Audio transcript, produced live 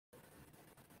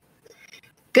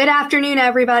Good afternoon,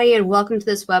 everybody, and welcome to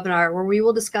this webinar where we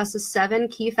will discuss the 7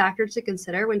 key factors to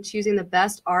consider when choosing the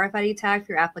best RFID tag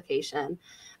for your application.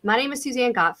 My name is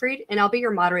Suzanne Gottfried, and I'll be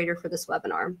your moderator for this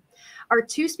webinar. Our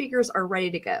 2 speakers are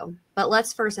ready to go, but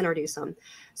let's first introduce them.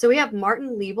 So we have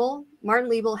Martin Liebl.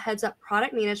 Martin Liebl heads up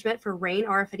product management for RAIN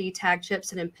RFID tag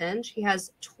chips at Impinj. He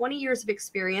has 20 years of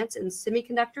experience in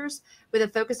semiconductors with a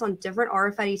focus on different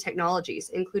RFID technologies,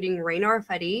 including RAIN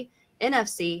RFID,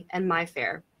 NFC, and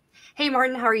MyFair. Hey,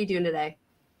 Martin, how are you doing today?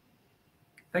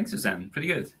 Thanks, Suzanne. Pretty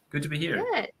good. Good to be here.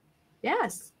 Good.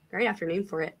 Yes. Great afternoon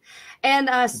for it. And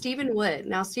Stephen Wood.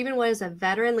 Now, Stephen Wood is a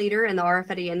veteran leader in the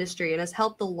RFID industry and has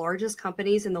helped the largest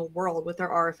companies in the world with their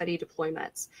RFID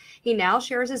deployments. He now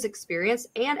shares his experience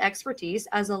and expertise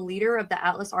as a leader of the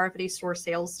atlasRFIDstore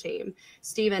sales team.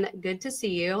 Stephen, good to see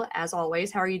you, as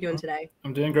always. How are you doing today?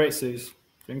 I'm doing great, Suze.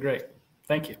 Doing great.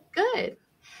 Thank you. Good.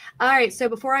 All right, so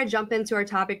before I jump into our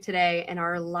topic today and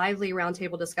our lively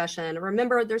roundtable discussion,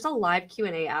 remember there's a live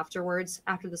Q&A afterwards,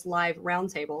 after this live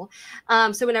roundtable.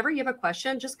 So whenever you have a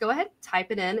question, just go ahead, type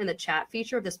it in the chat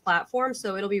feature of this platform,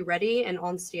 so it'll be ready and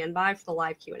on standby for the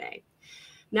live Q&A.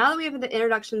 Now that we have the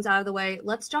introductions out of the way,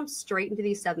 let's jump straight into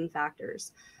these 7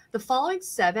 factors. The following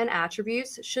 7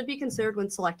 attributes should be considered when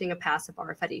selecting a passive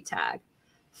RFID tag: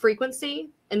 frequency,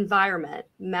 environment,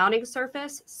 mounting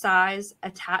surface, size,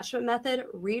 attachment method,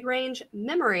 read range,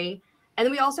 memory, and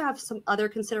then we also have some other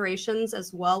considerations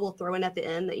as well we'll throw in at the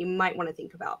end that you might want to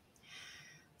think about.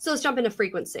 So let's jump into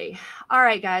frequency. All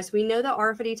right, guys, we know that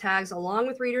RFID tags, along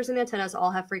with readers and antennas,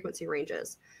 all have frequency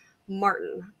ranges.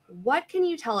 Martin, what can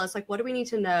you tell us? Like, what do we need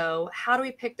to know? How do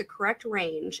we pick the correct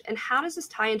range? And how does this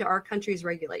tie into our country's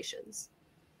regulations?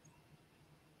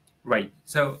 Right.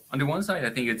 So on the one side,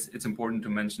 I think it's important to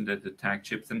mention that the tag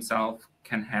chips themselves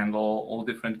can handle all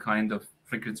different kind of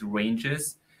frequency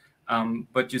ranges,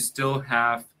 but you still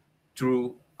have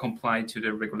to comply to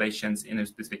the regulations in a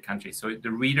specific country. So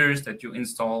the readers that you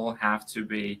install have to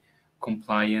be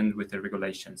compliant with the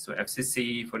regulations. So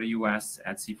FCC for the US,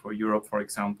 ETSI for Europe, for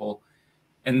example.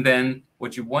 And then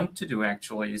what you want to do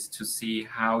actually is to see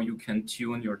how you can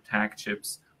tune your tag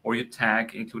chips or your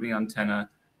tag, including antenna,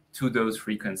 to those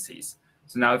frequencies.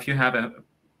 So now if you have a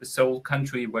sole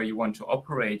country where you want to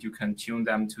operate, you can tune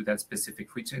them to that specific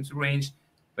frequency range.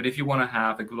 But if you want to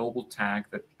have a global tag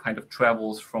that kind of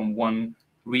travels from one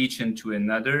region to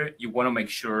another, you want to make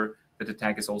sure that the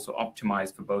tag is also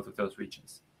optimized for both of those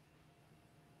regions.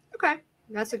 Okay,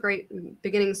 that's a great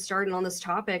beginning starting on this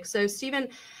topic. So Stephen,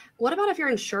 what about if you're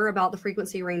unsure about the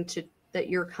frequency range that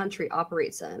your country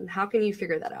operates in? How can you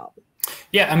figure that out?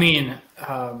 Yeah, I mean,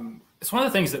 it's one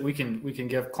of the things that we can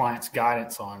give clients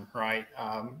guidance on, right?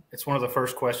 It's one of the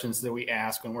first questions that we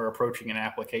ask when we're approaching an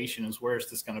application is, where is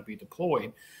this going to be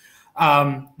deployed?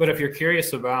 But if you're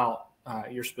curious about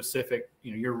your specific,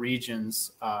 your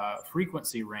region's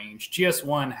frequency range,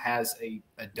 GS1 has a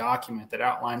document that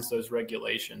outlines those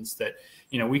regulations that,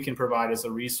 we can provide as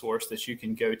a resource that you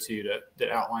can go to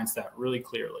that outlines that really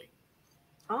clearly.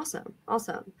 Awesome.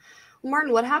 Awesome.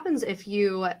 Martin, what happens if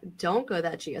you don't go to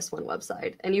that GS1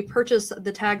 website and you purchase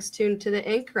the tags tuned to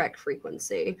the incorrect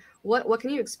frequency? What can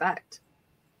you expect?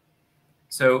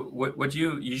 So what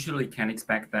you usually can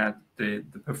expect that the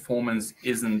performance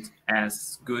isn't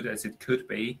as good as it could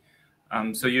be.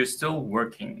 So you're still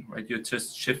working, right? You're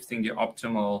just shifting the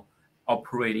optimal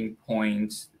operating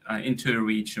point into a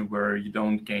region where you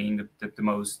don't gain the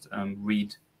most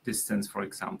read distance, for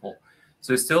example.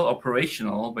 So it's still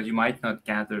operational, but you might not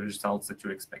get the results that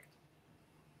you expect.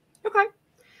 Okay.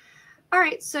 All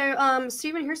right. So,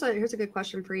 Stephen, here's a good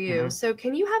question for you. Mm-hmm. So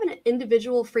can you have an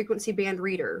individual frequency band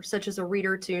reader, such as a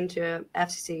reader tuned to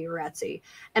FCC or ETSI,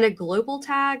 and a global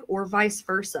tag, or vice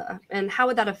versa? And how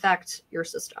would that affect your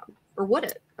system? Or would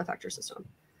it affect your system?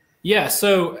 Yeah.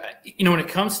 So, when it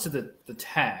comes to the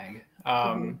tag,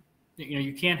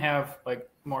 you can't have, like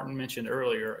Martin mentioned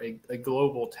earlier, a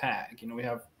global tag. We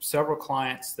have several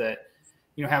clients that,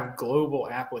 have global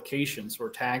applications where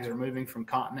tags are moving from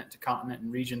continent to continent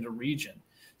and region to region.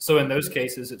 So in those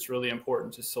cases, it's really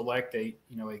important to select a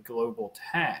global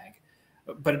tag.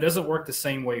 But it doesn't work the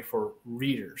same way for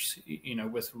readers.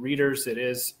 With readers, it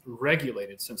is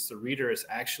regulated. Since the reader is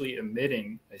actually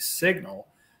emitting a signal,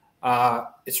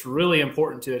 it's really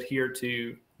important to adhere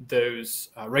to those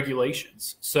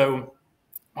regulations. So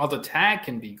while the tag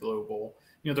can be global,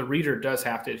 the reader does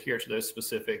have to adhere to those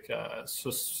specific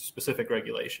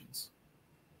regulations.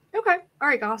 Okay. All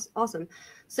right, awesome.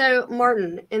 So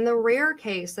Martin, in the rare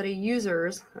case that a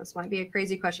user's, this might be a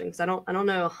crazy question because I don't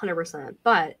know 100%,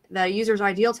 but that a user's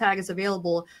ideal tag is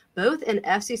available both in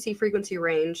FCC frequency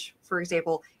range, for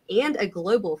example, and a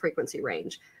global frequency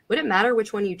range, would it matter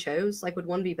which one you chose? Like, would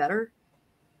one be better?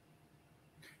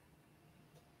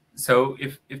 So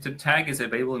if the tag is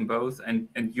available in both and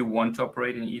you want to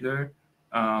operate in either,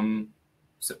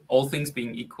 so all things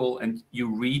being equal and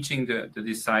you reaching the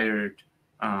desired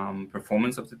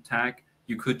performance of the tag,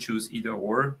 you could choose either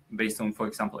or based on, for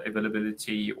example,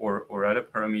 availability or other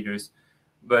parameters.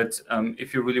 But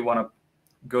if you really want to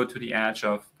go to the edge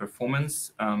of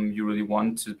performance, you really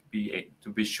want to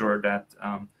be sure that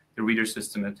the reader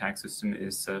system and tag system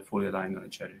is fully aligned on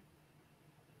each other.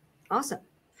 Awesome.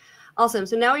 Awesome.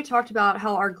 So now we talked about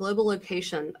how our global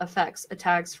location affects a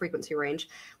tag's frequency range.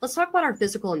 Let's talk about our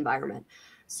physical environment.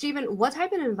 Stephen, what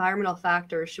type of environmental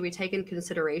factors should we take in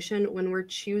consideration when we're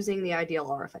choosing the ideal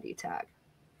RFID tag?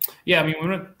 Yeah, I mean, we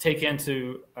want to take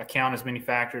into account as many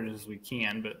factors as we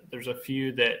can, but there's a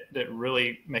few that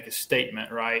really make a statement,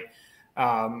 right?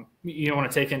 You want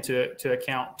to take into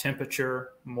account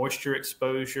temperature, moisture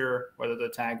exposure, whether the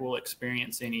tag will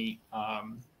experience any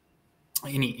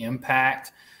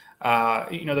impact.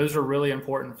 Those are really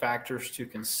important factors to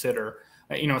consider.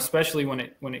 Especially when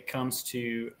it comes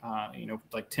to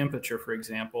like temperature, for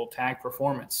example, tag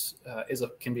performance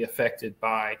can be affected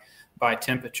by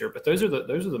temperature. But those are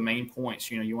the main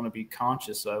points you want to be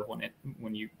conscious of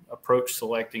when you approach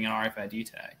selecting an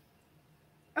RFID tag.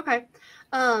 Okay,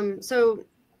 so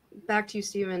back to you,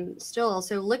 Stephen. Still,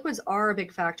 so liquids are a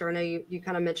big factor. I know you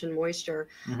kind of mentioned moisture.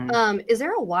 Mm-hmm. Is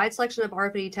there a wide selection of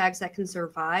RFID tags that can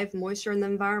survive moisture in the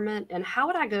environment? And how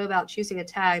would I go about choosing a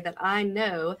tag that I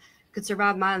know could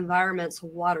survive my environment's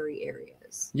watery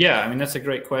areas? Yeah, I mean, that's a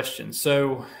great question.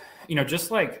 So,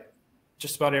 just like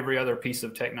just about every other piece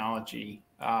of technology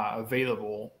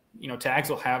available, tags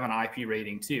will have an IP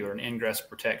rating too, or an ingress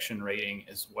protection rating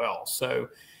as well. So,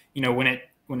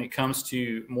 when it comes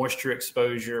to moisture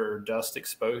exposure or dust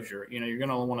exposure, you're going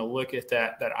to want to look at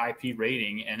that IP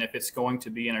rating. And if it's going to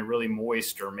be in a really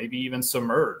moist or maybe even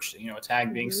submerged, a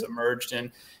tag being submerged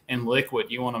in liquid,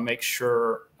 you want to make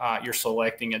sure you're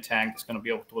selecting a tag that's going to be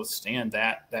able to withstand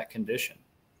that condition.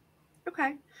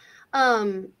 Okay.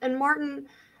 And Martin,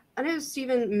 I know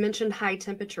Stephen mentioned high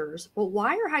temperatures, but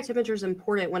why are high temperatures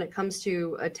important when it comes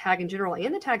to a tag in general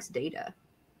and the tag's data?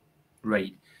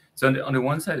 Right. So on the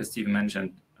one side, as Stephen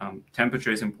mentioned,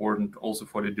 temperature is important also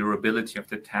for the durability of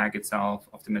the tag itself,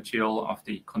 of the material, of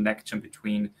the connection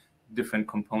between different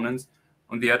components.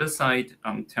 On the other side,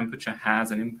 temperature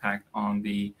has an impact on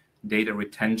the data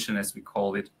retention, as we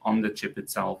call it, on the chip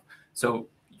itself. So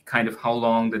kind of how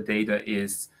long the data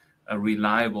is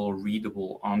reliable,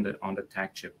 readable on the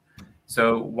tag chip.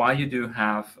 So while you do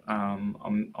have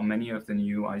on many of the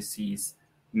new ICs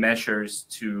measures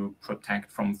to protect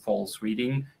from false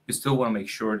reading, you still want to make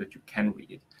sure that you can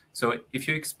read it. So if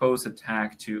you expose a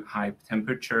tag to high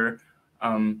temperature,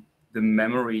 the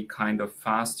memory kind of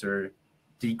faster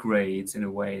degrades in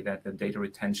a way that the data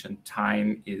retention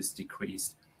time is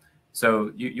decreased.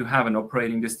 So you have an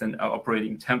operating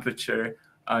temperature,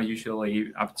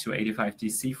 usually up to 85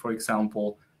 DC, for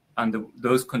example. Under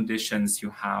those conditions, you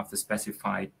have the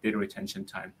specified data retention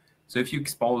time. So if you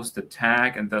expose the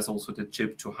tag and thus also the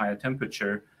chip to higher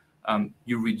temperature,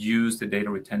 you reduce the data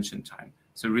retention time.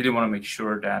 So you really want to make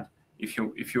sure that if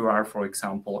you are, for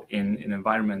example, in an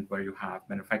environment where you have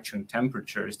manufacturing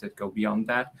temperatures that go beyond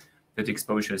that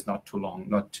exposure is not too long,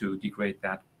 not to degrade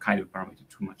that kind of parameter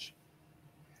too much.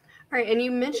 All right, and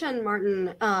you mentioned,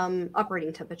 Martin,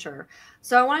 operating temperature.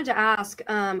 So I wanted to ask,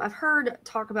 I've heard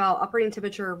talk about operating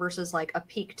temperature versus like a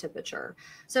peak temperature.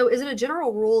 So is it a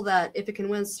general rule that if it can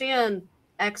withstand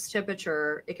X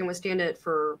temperature, it can withstand it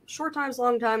for short times,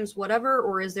 long times, whatever?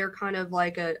 Or is there kind of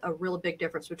like a real big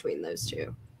difference between those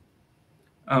two?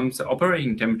 So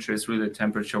operating temperature is really a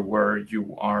temperature where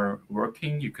you are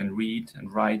working. You can read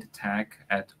and write a tag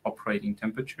at operating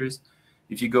temperatures.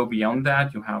 If you go beyond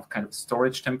that, you have kind of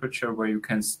storage temperature where you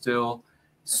can still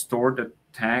store the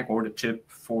tag or the chip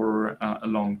for a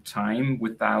long time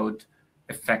without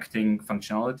affecting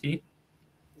functionality,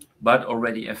 but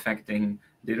already affecting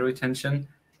data retention.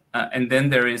 And then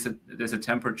there's a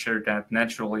temperature that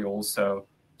naturally also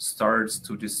starts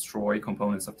to destroy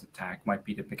components of the tag. Might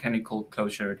be the mechanical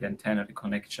closure, the antenna, the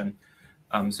connection.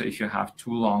 So if you have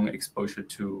too long exposure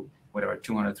to whatever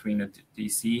 200, 300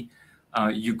 DC,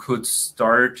 you could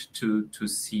start to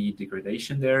see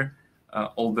degradation there.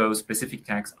 Although specific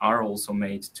tags are also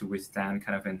made to withstand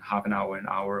kind of in half an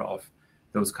hour of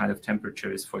those kind of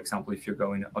temperatures. For example, if you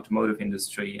go in the automotive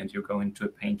industry and you go into a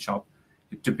paint shop,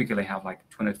 you typically have like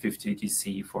 250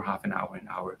 DC for half an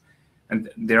hour. And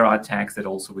there are tags that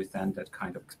also withstand that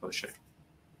kind of exposure.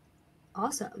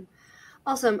 Awesome.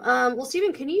 Awesome. Well,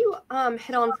 Stephen, can you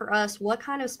hit on for us what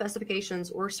kind of specifications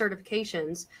or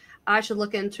certifications I should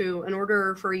look into in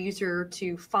order for a user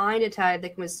to find a tag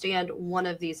that can withstand one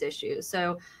of these issues?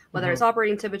 So whether it's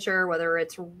operating temperature, whether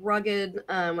it's rugged,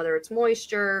 whether it's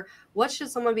moisture, what should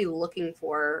someone be looking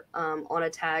for on a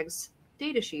tag's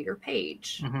data sheet or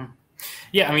page?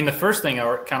 Yeah, I mean, the first thing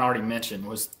I kind of already mentioned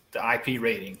was the IP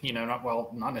rating.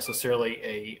 Not necessarily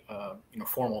a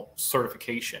formal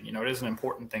certification. It is an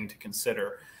important thing to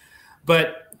consider.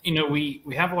 But we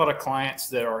have a lot of clients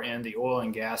that are in the oil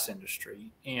and gas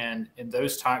industry, and in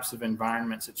those types of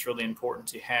environments, it's really important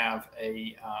to have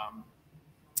a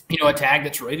tag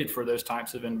that's rated for those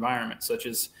types of environments, such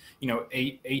as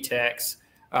ATEX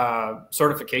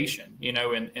certification.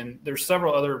 And there's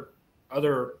several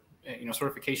other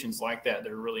certifications like that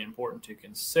are really important to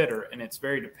consider, and it's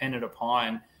very dependent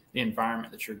upon the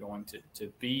environment that you're going to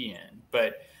be in.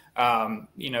 But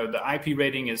the IP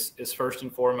rating is first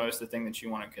and foremost the thing that you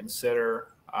want to consider,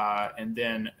 and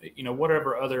then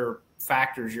whatever other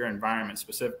factors your environment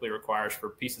specifically requires for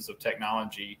pieces of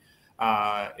technology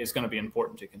is going to be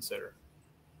important to consider.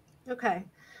 Okay.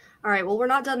 All right. Well, we're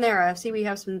not done there. I see we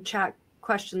have some chat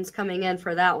questions coming in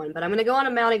for that one, but I'm going to go on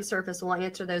a mounting surface and we'll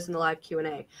answer those in the live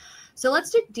Q&A. So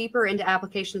let's dig deeper into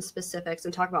application specifics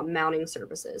and talk about mounting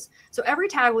surfaces. So every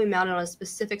tag will be mounted on a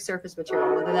specific surface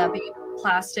material, whether that be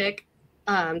plastic,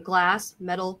 glass,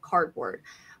 metal, cardboard.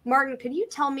 Martin, could you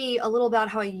tell me a little about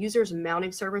how a user's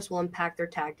mounting surface will impact their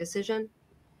tag decision?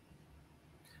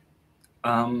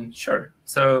 Sure.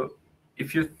 So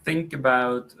if you think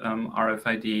about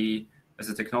RFID as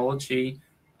a technology,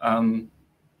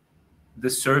 the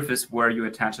surface where you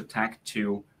attach a tag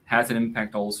to has an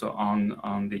impact also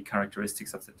on the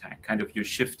characteristics of the tag. Kind of you're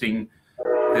shifting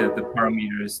the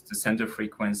parameters, the center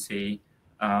frequency,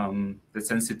 the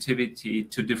sensitivity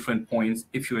to different points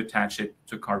if you attach it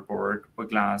to cardboard or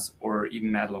glass or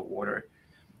even metal or water.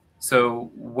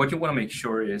 So what you want to make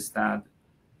sure is that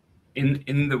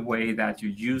in the way that you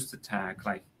use the tag,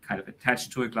 like kind of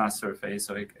attached to a glass surface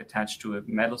or attached to a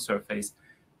metal surface,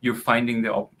 you're finding the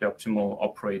optimal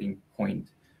operating point,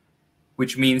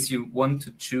 which means you want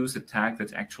to choose a tag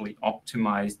that's actually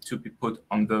optimized to be put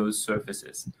on those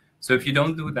surfaces. So if you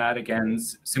don't do that, again,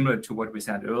 similar to what we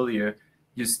said earlier,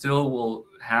 you still will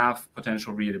have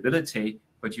potential readability,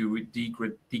 but you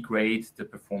degrade the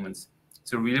performance.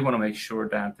 So really want to make sure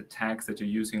that the tags that you're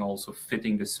using also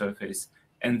fitting the surface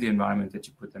and the environment that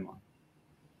you put them on.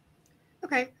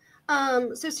 Okay.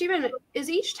 So Stephen, is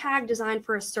each tag designed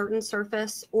for a certain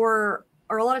surface, or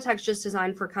are a lot of tags just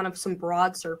designed for kind of some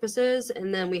broad surfaces,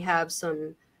 and then we have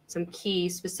some key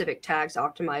specific tags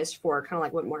optimized for kind of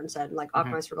like what Martin said, like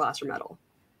optimized for glass or metal?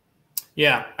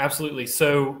 Yeah, absolutely.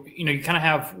 So, you kind of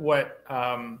have what,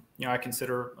 I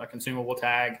consider a consumable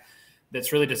tag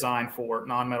that's really designed for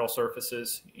non-metal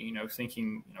surfaces,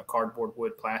 thinking, cardboard,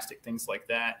 wood, plastic, things like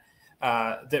that,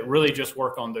 that really just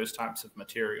work on those types of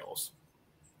materials.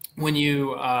 When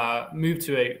you move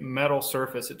to a metal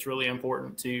surface, it's really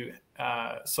important to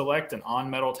select an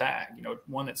on-metal tag,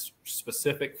 one that's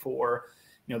specific for,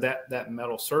 that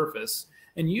metal surface.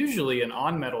 And usually an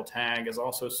on-metal tag is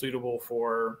also suitable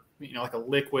for, like a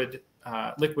liquid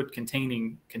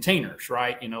containing containers,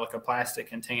 right? Like a plastic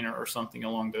container or something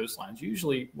along those lines.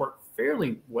 Usually work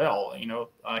fairly well,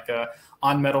 like a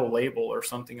on-metal label or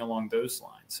something along those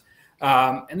lines.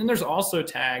 And then there's also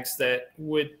tags that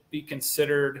would be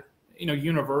considered,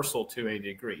 universal to a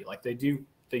degree. Like they do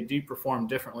perform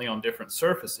differently on different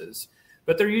surfaces,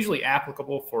 but they're usually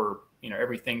applicable for,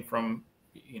 everything from,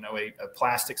 a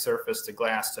plastic surface to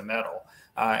glass to metal.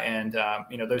 And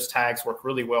those tags work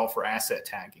really well for asset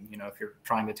tagging. If you're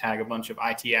trying to tag a bunch of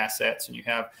IT assets and you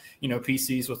have,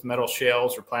 PCs with metal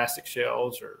shells or plastic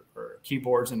shells or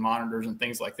keyboards and monitors and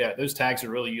things like that, those tags are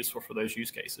really useful for those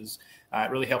use cases. It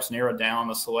really helps narrow down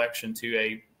the selection to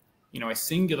a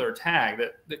singular tag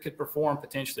that could perform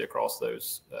potentially across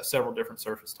those several different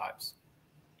surface types.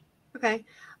 Okay.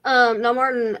 Now,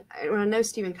 Martin, I know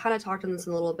Stephen kind of talked on this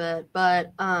a little bit,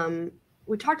 but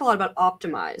we talked a lot about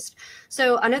optimized.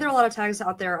 So I know there are a lot of tags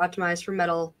out there optimized for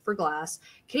metal, for glass.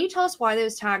 Can you tell us why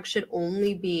those tags should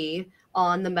only be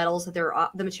on the metals that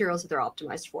the materials that they're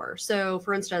optimized for? So,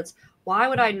 for instance, why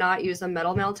would I not use a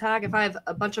metal mount tag if I have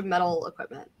a bunch of metal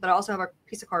equipment, but I also have a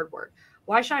piece of cardboard?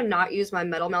 Why should I not use my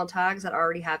metal mount tags that I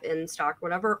already have in stock,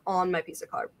 whatever, on my piece of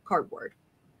cardboard?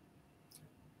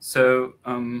 So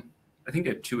I think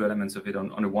there are two elements of it.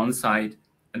 On the one side,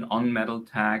 an on-metal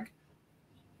tag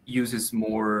uses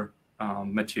more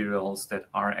materials that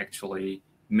are actually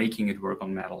making it work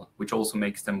on metal, which also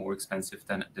makes them more expensive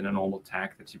than a normal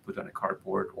tag that you put on a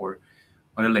cardboard or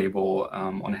on a label,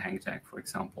 on a hang tag, for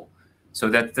example. So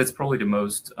that's probably the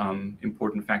most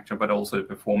important factor, but also the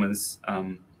performance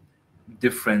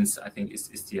difference, I think,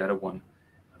 is the other one.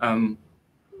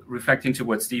 Reflecting to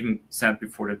what Stephen said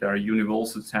before, that there are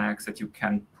universal tags that you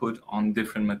can put on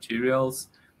different materials.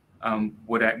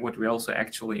 What we also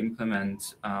actually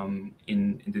implement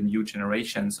in the new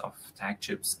generations of tag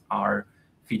chips are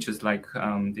features like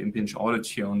the Impinj auto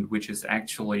tune, which is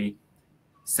actually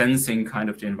sensing kind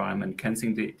of the environment,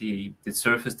 sensing the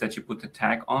surface that you put the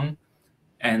tag on,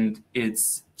 and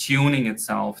it's tuning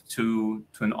itself to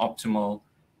an optimal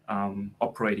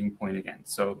operating point again.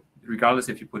 So regardless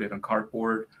if you put it on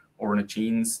cardboard or on a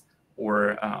jeans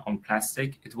or on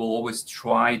plastic, it will always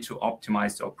try to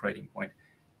optimize the operating point.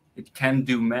 It can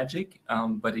do magic,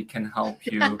 but it can help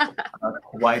you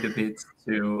quite a bit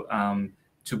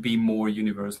to be more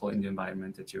universal in the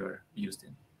environment that you're used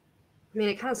in. I mean,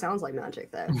 it kind of sounds like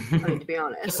magic, though. I mean, to be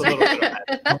honest. Just a little bit of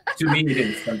magic. To me, it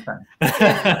is sometimes.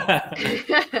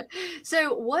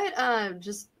 So what,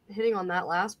 just hitting on that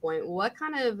last point, what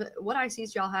ICs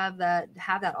do y'all have that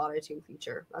have that auto tune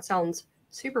feature? That sounds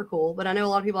super cool, but I know a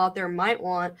lot of people out there might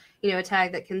want, a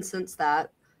tag that can sense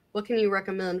that. What can you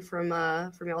recommend from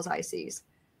y'all's ICs?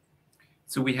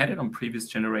 So we had it on previous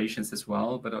generations as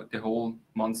well, but the whole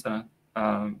Monza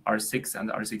R6 and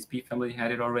the R6P family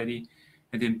had it already.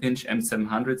 And the Impinj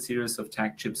M700 series of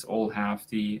tag chips all have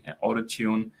the auto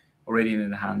tune already in an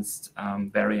enhanced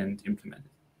variant implemented.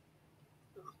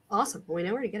 Awesome. Well, we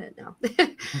know where to get it now.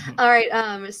 All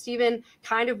right, Stephen,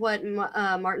 kind of what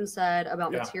Martin said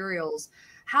about materials.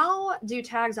 How do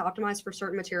tags optimize for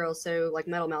certain materials, so like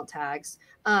metal mount tags,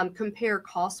 compare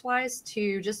cost-wise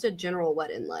to just a general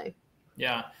wet inlay?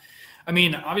 Yeah. I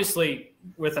mean, obviously,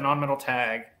 with a non-metal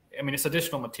tag, I mean, it's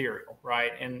additional material,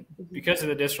 right? And because of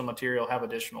the additional material, have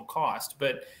additional cost.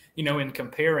 But, in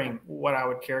comparing what I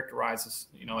would characterize as,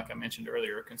 like I mentioned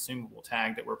earlier, a consumable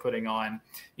tag that we're putting on,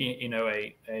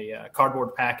 a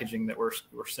cardboard packaging that we're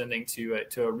sending to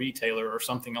a retailer or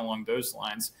something along those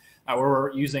lines, where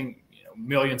we're using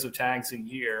millions of tags a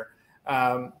year,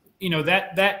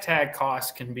 that tag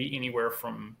cost can be anywhere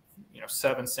from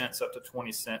 7 cents up to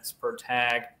 20 cents per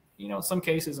tag. In some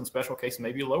cases, in special cases,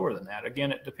 maybe lower than that.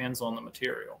 Again, it depends on the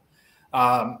material.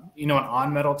 An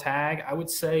on-metal tag, I would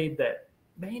say that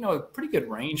a pretty good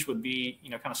range would be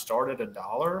kind of start at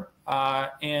 $1,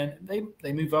 and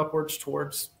they move upwards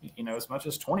towards as much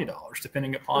as $20,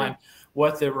 depending upon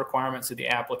what the requirements of the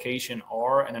application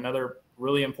are. And another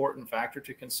really important factor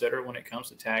to consider when it comes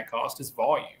to tag cost is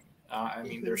volume. I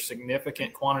mean, there's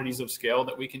significant quantities of scale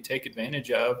that we can take advantage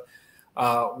of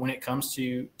when it comes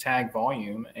to tag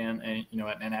volume, and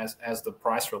as the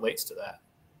price relates to that.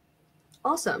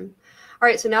 Awesome. All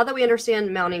right, so now that we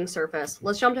understand mounting surface,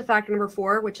 let's jump to factor number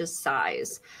 4, which is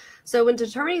size. So when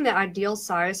determining the ideal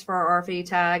size for our RFID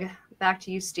tag, back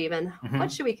to you, Stephen,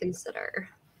 what should we consider?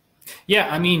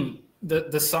 Yeah, I mean,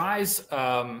 the size,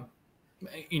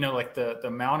 like the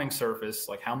mounting surface,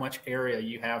 like how much area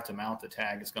you have to mount the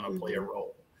tag is going to play a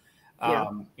role.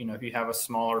 If you have a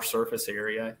smaller surface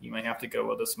area, you may have to go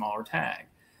with a smaller tag.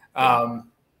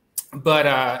 But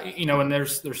and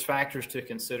there's factors to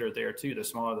consider there too. The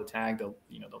smaller the tag, the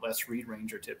less read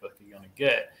range you're typically going to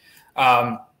get.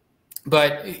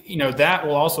 But that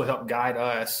will also help guide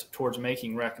us towards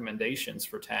making recommendations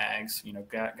for tags.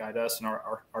 Guide us and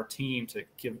our team to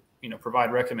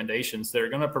provide recommendations that are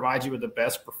going to provide you with the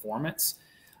best performance,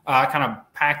 kind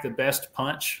of pack the best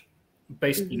punch,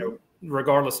 based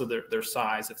regardless of their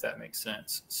size, if that makes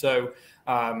sense. So,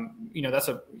 that's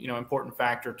a important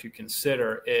factor to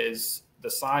consider is the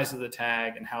size of the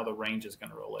tag and how the range is going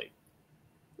to relate.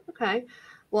 Okay.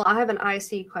 Well, I have an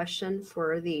IC question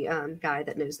for the guy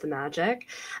that knows the magic.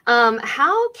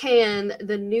 How can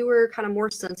the newer, kind of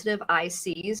more sensitive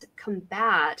ICs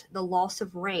combat the loss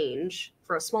of range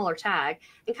for a smaller tag?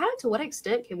 And kind of to what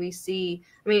extent can we see,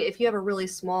 I mean, if you have a really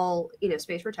small,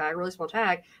 space for tag, really small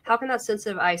tag, how can that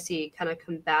sensitive IC kind of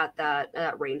combat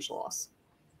that range loss?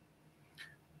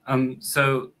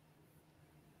 So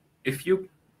if you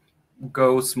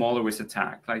go smaller with the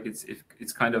tag, like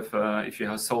it's kind of if you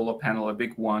have a solar panel, a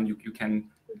big one, you can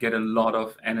get a lot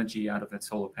of energy out of that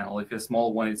solar panel. If you're a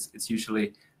small one, it's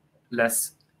usually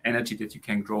less energy that you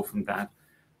can grow from that.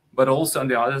 But also on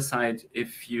the other side,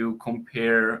 if you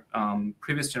compare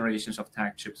previous generations of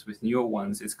tag chips with newer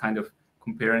ones, it's kind of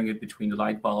comparing it between the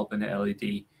light bulb and the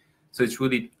LED. So it's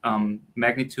really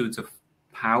magnitudes of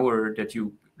power that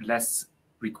you less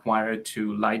require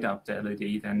to light up the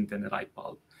LED than the light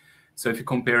bulb. So if you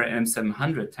compare an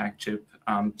M700 tag chip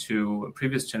to a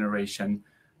previous generation,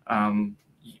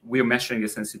 we are measuring the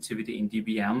sensitivity in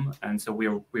dBm, and so we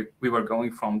were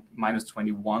going from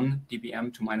 -21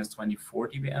 dBm to -24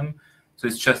 dBm. So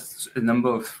it's just a number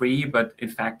of 3, but in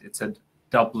fact, it's a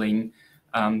doubling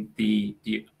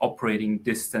the operating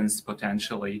distance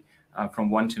potentially from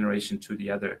one generation to the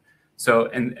other. So,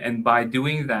 and by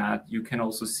doing that, you can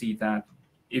also see that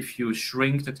if you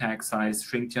shrink the tag size,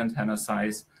 shrink the antenna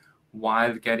size,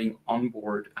 while getting on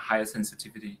board a higher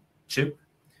sensitivity chip,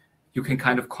 you can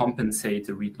kind of compensate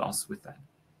the read loss with that.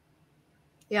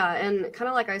 Yeah, and kind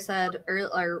of like I said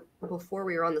earlier before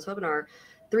we were on this webinar,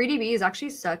 3 dB is actually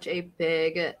such a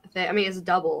big thing. I mean, it's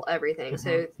double everything.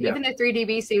 So even though 3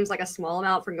 dB seems like a small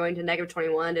amount from going to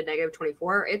 -21 to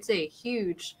 -24, it's a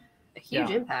huge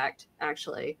impact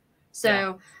actually.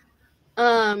 So,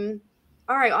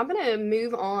 all right, I'm going to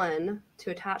move on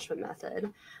to attachment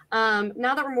method.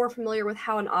 Now that we're more familiar with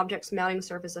how an object's mounting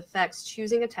surface affects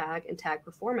choosing a tag and tag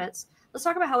performance, let's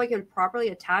talk about how we can properly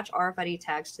attach RFID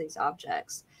tags to these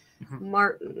objects.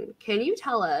 Martin, can you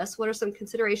tell us what are some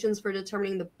considerations for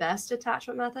determining the best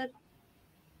attachment method?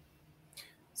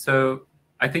 So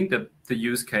I think that the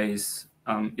use case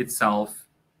itself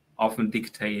often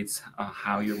dictates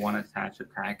how you want to attach a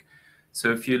tag.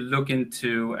 So if you look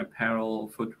into apparel,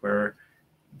 footwear,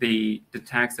 the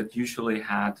tags that usually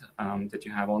had that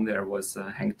you have on there was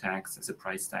hang tags as a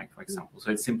price tag, for example.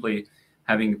 So it's simply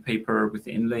having paper with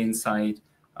the inlay inside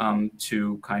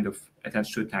to kind of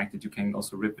attach to a tag that you can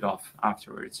also rip it off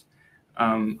afterwards.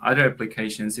 Other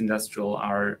applications, industrial,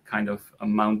 are kind of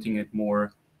mounting it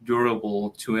more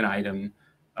durable to an item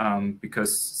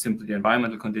because simply the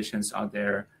environmental conditions are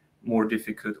there more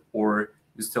difficult, or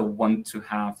you still want to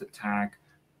have the tag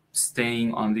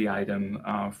staying on the item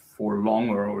for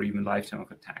longer or even lifetime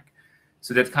of a tag.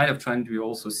 So that kind of trend we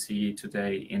also see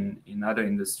today in other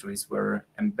industries where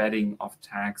embedding of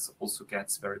tags also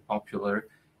gets very popular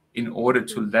in order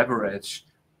to leverage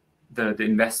the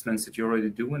investments that you already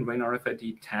do in RAIN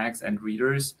RFID tags and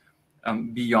readers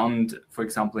beyond, for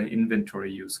example, an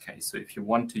inventory use case. So if you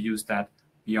want to use that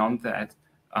beyond that,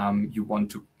 you want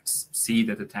to see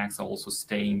that the tags are also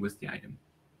staying with the item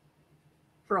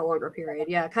for a longer period.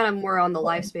 Yeah, kind of more on the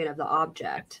lifespan of the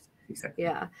object. Exactly.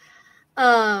 Yeah.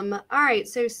 All right.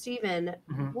 So Stephen,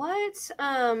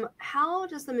 how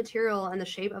does the material and the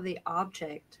shape of the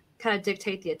object kind of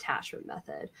dictate the attachment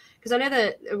method? Because I know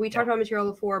that we talked about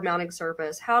material before, mounting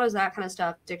surface. How does that kind of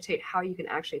stuff dictate how you can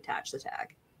actually attach the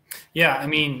tag? Yeah, I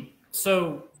mean,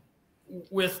 so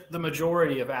with the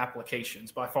majority of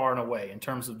applications by far and away in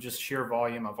terms of just sheer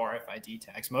volume of RFID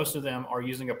tags, most of them are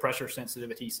using a pressure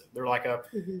sensitive adhesive. They're like a,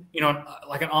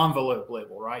 like an envelope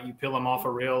label, right? You peel them off a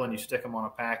reel and you stick them on a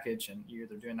package, and you're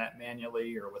either doing that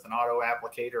manually or with an auto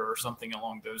applicator or something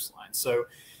along those lines. So,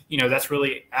 that's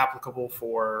really applicable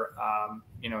for,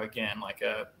 again, like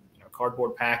a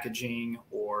cardboard packaging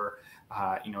or,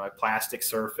 a plastic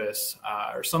surface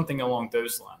or something along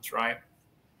those lines, right?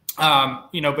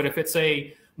 But if it's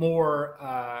a more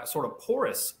sort of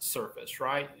porous surface,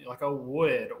 right, like a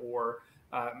wood or,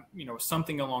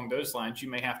 something along those lines, you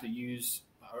may have to use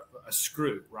a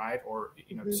screw, right, or,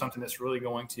 something that's really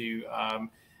going to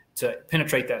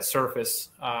penetrate that surface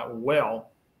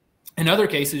well. In other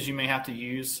cases, you may have to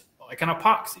use like an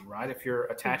epoxy, right? If you're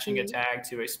attaching a tag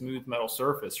to a smooth metal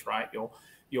surface, right,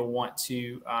 you'll want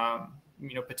to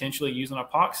potentially use an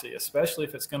epoxy, especially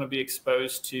if it's going to be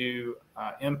exposed to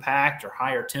impact or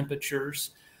higher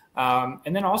temperatures.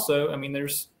 And then also, I mean,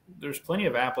 there's plenty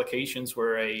of applications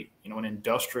where an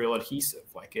industrial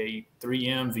adhesive, like a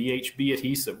 3M VHB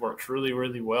adhesive, works really,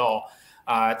 really well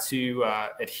to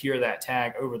adhere that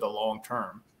tag over the long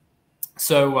term.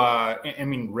 So, I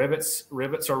mean, rivets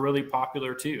are really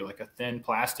popular too, like a thin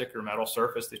plastic or metal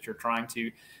surface that you're trying to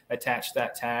attach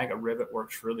that tag. A rivet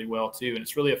works really well too. And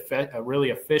it's really a really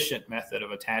efficient method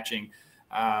of attaching,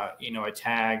 a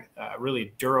tag,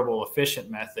 really durable,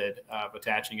 efficient method of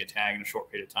attaching a tag in a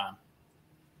short period of time.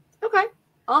 Okay,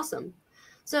 awesome.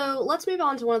 So let's move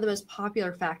on to one of the most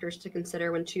popular factors to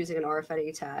consider when choosing an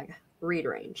RFID tag, read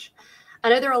range. I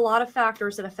know there are a lot of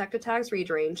factors that affect a tag's read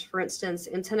range, for instance,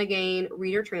 antenna gain,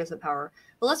 reader transmit power,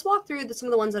 but let's walk through some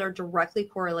of the ones that are directly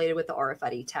correlated with the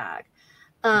RFID tag.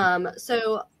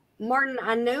 So Martin,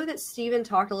 I know that Stephen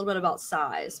talked a little bit about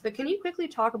size, but can you quickly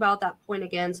talk about that point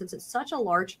again, since it's such a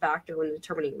large factor when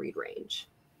determining read range?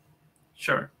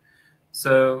 Sure.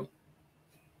 So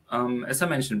as I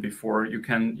mentioned before, you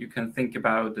can think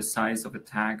about the size of a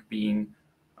tag being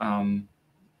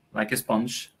like a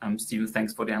sponge. Stephen,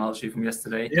 thanks for the analogy from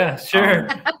yesterday. Yeah, sure.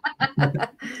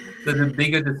 So the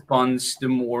bigger the sponge, the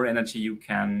more energy you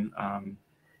can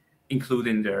include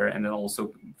in there, and then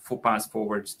also pass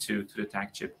forward to the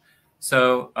tag chip.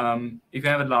 So if you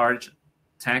have a large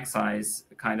tag size,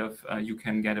 kind of you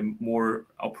can get a more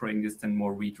operating distance,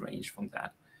 more read range from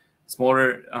that.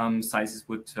 Smaller sizes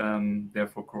would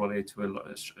therefore correlate to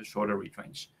a shorter read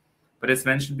range. But as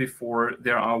mentioned before,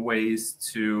 there are ways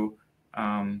to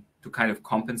kind of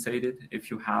compensate it.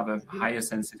 If you have a higher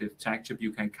sensitive tag chip,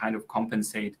 you can kind of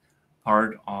compensate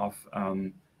part of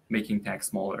making tags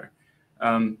smaller.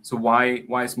 So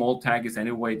why small tag is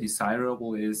anyway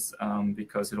desirable is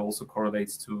because it also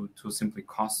correlates to simply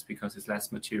cost, because it's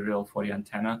less material for the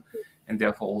antenna and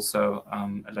therefore also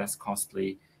a less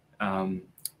costly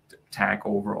tag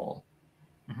overall.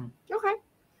 Okay,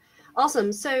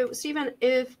 awesome. So Stephen,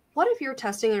 what if you're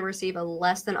testing and receive a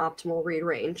less than optimal read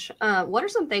range? What are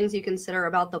some things you consider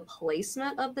about the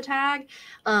placement of the tag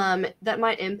that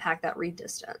might impact that read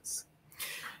distance?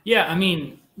 Yeah, I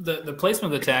mean, the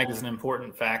placement of the tag is an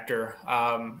important factor,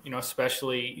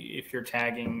 especially if you're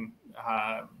tagging,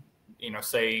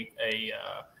 say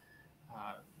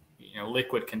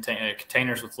liquid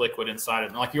containers with liquid inside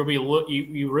it. Like you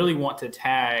really want to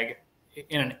tag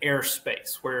in an air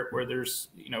space where there's,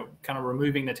 kind of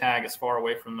removing the tag as far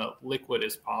away from the liquid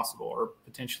as possible, or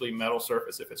potentially metal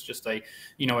surface if it's just a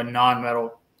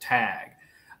non-metal tag.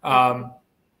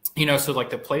 So like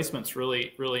the placement's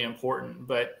really, really important,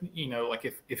 but, like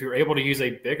if you're able to use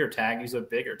a bigger tag, use a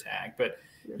bigger tag. But,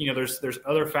 there's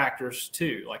other factors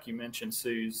too, like you mentioned,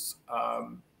 Suze, a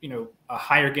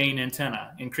higher gain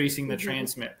antenna, increasing the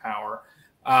transmit power,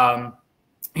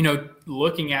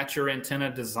 looking at your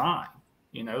antenna design,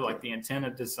 like the antenna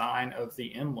design of the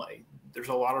inlay. There's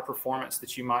a lot of performance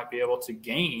that you might be able to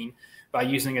gain by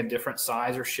using a different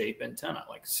size or shape antenna.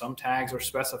 Like some tags are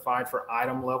specified for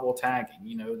item level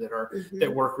tagging,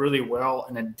 that work really well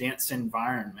in a dense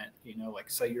environment. Like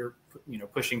say you're,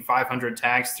 pushing 500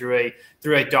 tags through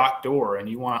a dock door and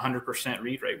you want 100%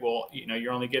 read rate. Well,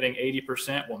 you're only getting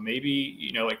 80%. Well,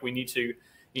 maybe, like we need to,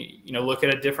 look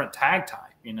at a different tag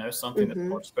type, something that's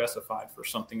more specified for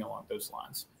something along those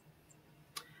lines.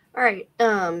 All right.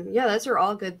 Yeah, those are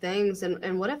all good things.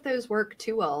 And what if those work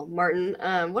too well, Martin?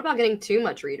 What about getting too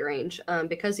much read range?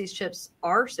 Because these chips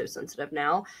are so sensitive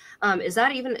now, is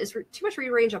too much read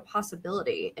range a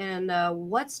possibility? And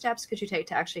what steps could you take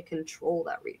to actually control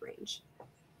that read range?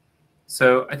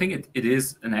 So I think it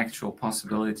is an actual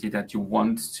possibility that you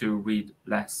want to read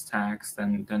less tags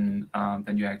than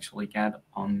you actually get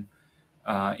on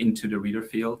into the reader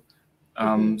field. So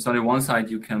on the one side,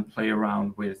 you can play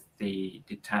around with the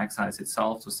tag size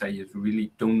itself to say you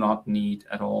really do not need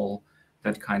at all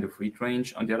that kind of read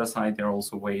range. On the other side, there are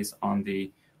also ways on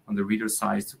the reader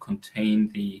size to contain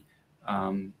the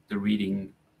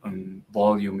reading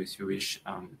volume, if you wish,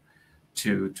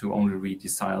 to only read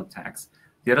desired tags.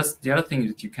 The other thing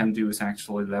that you can do is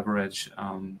actually leverage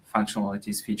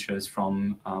functionalities, features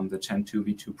from the Gen 2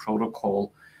 V2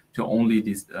 protocol to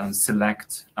only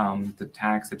select the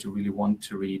tags that you really want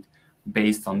to read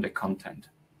based on the content.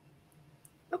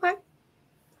 Okay.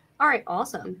 All right.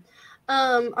 Awesome.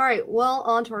 All right. Well,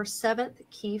 on to our seventh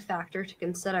key factor to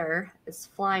consider.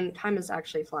 Time is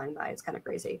actually flying by. It's kind of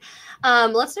crazy.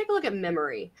 Let's take a look at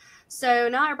memory. So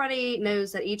now everybody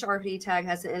knows that each RFID tag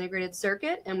has an integrated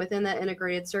circuit, and within that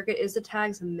integrated circuit is the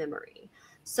tag's memory.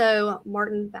 So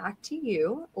Martin, back to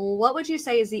you. What would you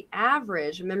say is the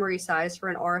average memory size for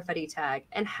an RFID tag,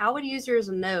 and how would users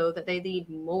know that they need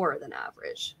more than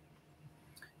average?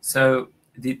 So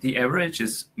the average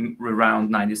is around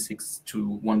 96 to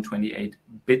 128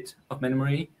 bit of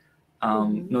memory.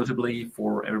 Notably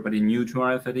for everybody new to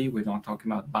RFID, we're not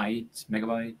talking about byte,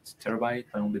 megabyte, terabyte,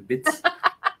 but only bits.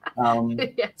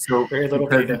 So very little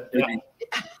data.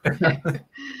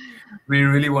 We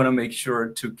really want to make sure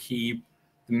to keep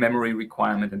the memory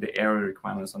requirement and the area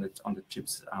requirements on the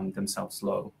chips themselves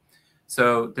low.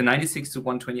 So the 96 to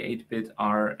 128 bit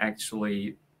are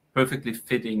actually perfectly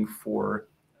fitting for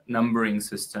numbering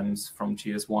systems from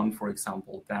GS1, for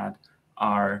example, that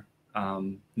are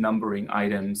numbering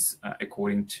items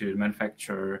according to the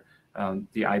manufacturer,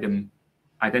 the item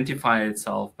identifier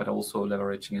itself, but also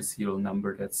leveraging a serial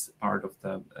number that's part of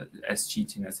the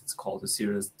SGT, as it's called,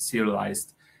 the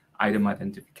serialized item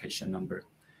identification number.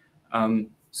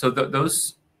 So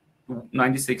those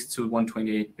 96 to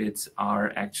 128 bits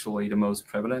are actually the most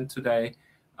prevalent today,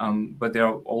 but there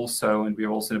are also, and we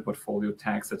are also in a portfolio,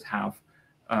 tags that have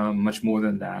much more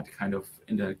than that, kind of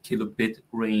in the kilobit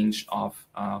range of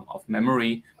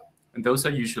memory. And those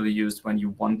are usually used when you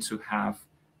want to have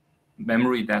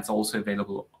memory that's also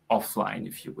available offline,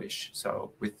 if you wish.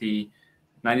 So with the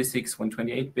 96,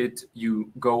 128 bit,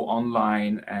 you go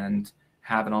online and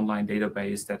have an online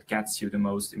database that gets you the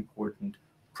most important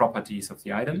properties of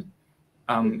the item.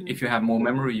 If you have more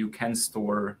memory, you can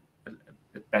store a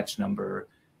batch number,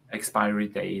 expiry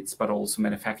dates, but also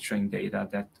manufacturing data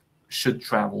that should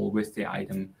travel with the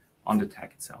item on the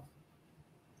tag itself.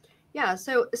 Yeah.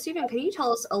 So, Stephen, can you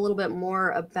tell us a little bit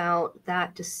more about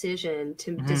that decision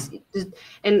to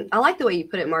and I like the way you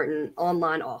put it, Martin,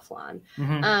 online, offline.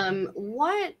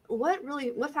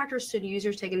 What factors should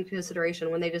users take into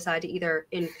consideration when they decide to either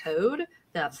encode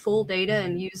that full data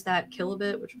and use that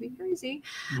kilobit, which would be crazy,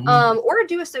 or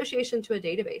do association to a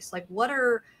database? Like, what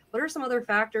are some other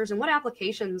factors, and what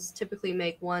applications typically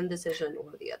make one decision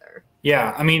or the other?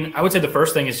 Yeah, I mean, I would say the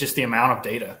first thing is just the amount of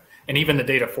data and even the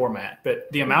data format. But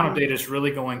the amount of data is really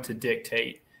going to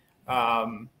dictate,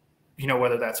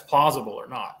 whether that's plausible or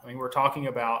not. I mean, we're talking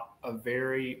about a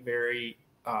very, very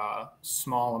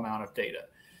small amount of data.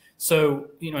 So,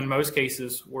 in most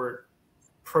cases, we're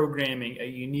programming a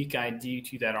unique ID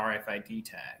to that RFID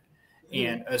tag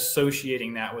and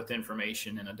associating that with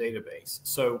information in a database.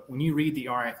 So when you read the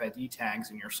RFID tags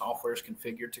and your software is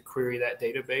configured to query that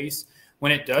database,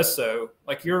 when it does so,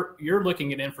 like you're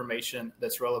looking at information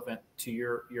that's relevant to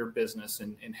your business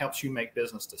and helps you make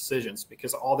business decisions,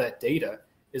 because all that data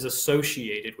is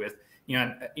associated with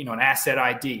an asset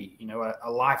ID, a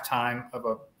lifetime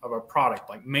of a product,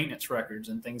 like maintenance records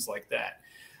and things like that.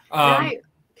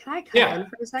 Can I cut in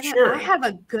for a second? Sure. I have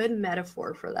a good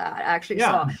metaphor for that, actually.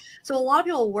 Yeah. So a lot of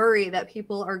people worry that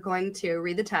people are going to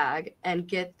read the tag and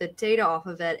get the data off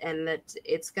of it and that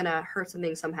it's going to hurt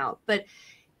something somehow. But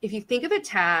if you think of a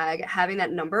tag having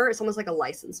that number, it's almost like a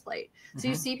license plate. So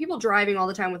you see people driving all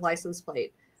the time with license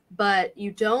plate, but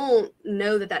you don't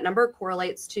know that number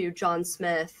correlates to John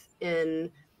Smith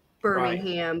in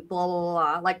Birmingham, blah, blah,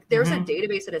 blah. Like there's a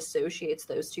database that associates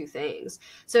those two things.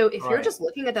 So if you're just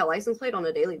looking at that license plate on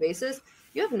a daily basis,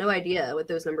 you have no idea what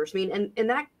those numbers mean. And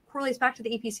that correlates back to the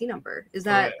EPC number. Is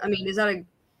that,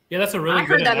 yeah, that's a really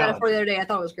good analogy. I heard that metaphor the other day. I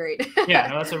thought it was great. Yeah,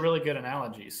 no, that's a really good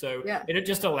analogy. So it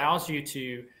just allows you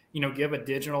to, give a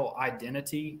digital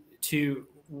identity to,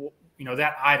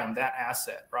 that item, that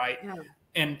asset, right? Yeah.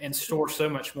 And store so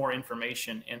much more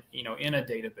information in a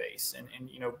database and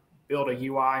build a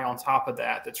UI on top of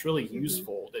that that's really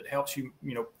useful, that helps you,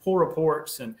 pull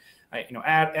reports and,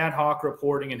 ad hoc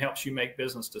reporting, and helps you make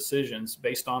business decisions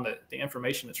based on the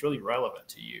information that's really relevant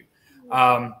to you.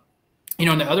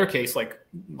 In the other case, like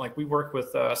we work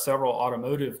with several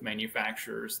automotive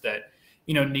manufacturers that,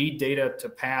 need data to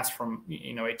pass from,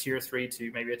 a tier 3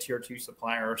 to maybe a tier 2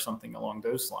 supplier or something along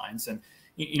those lines. And,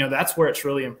 that's where it's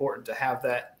really important to have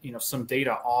that, some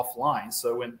data offline.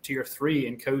 So when tier 3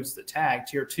 encodes the tag,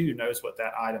 tier 2 knows what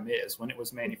that item is, when it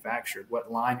was manufactured,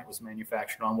 what line it was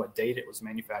manufactured on, what date it was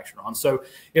manufactured on. So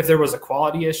if there was a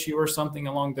quality issue or something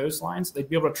along those lines, they'd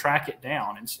be able to track it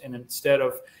down. And instead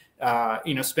of,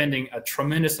 spending a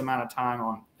tremendous amount of time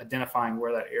on identifying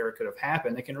where that error could have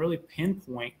happened, they can really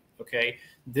pinpoint, okay,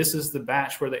 this is the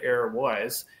batch where the error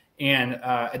was, and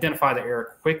identify the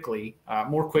error quickly,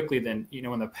 more quickly than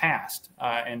in the past,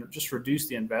 and just reduce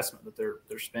the investment that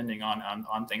they're spending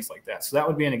on things like that. So that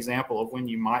would be an example of when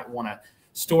you might want to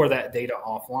store that data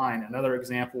offline. Another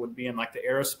example would be in like the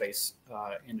aerospace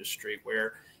industry,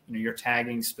 where you're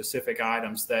tagging specific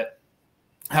items that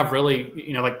have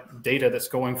really like data that's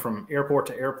going from airport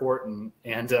to airport and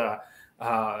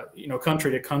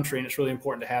country to country, and it's really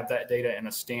important to have that data in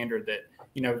a standard that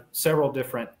several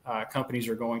different companies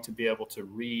are going to be able to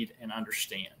read and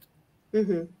understand.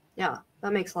 Yeah,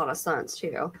 that makes a lot of sense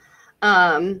too.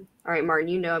 All right,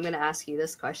 Martin, I'm going to ask you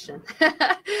this question.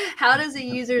 How does a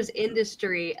user's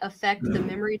industry affect the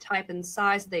memory type and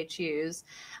size they choose?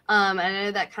 I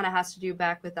know that kind of has to do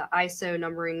back with the ISO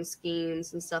numbering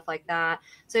schemes and stuff like that.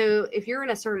 So if you're in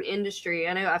a certain industry,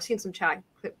 I know I've seen some chat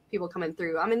people coming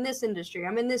through, I'm in this industry,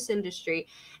 I'm in this industry.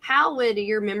 How would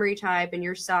your memory type and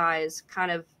your size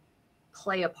kind of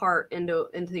play a part into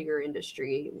your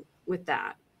industry with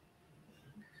that?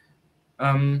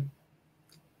 I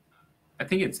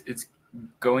think it's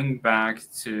going back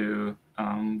to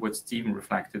what Stephen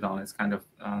reflected on. It's kind of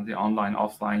the online,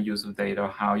 offline use of data,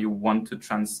 how you want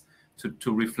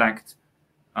to reflect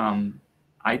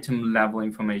item level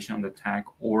information on the tag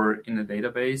or in the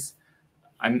database.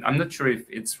 I'm not sure if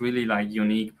it's really like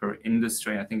unique per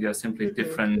industry. I think there are simply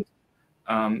different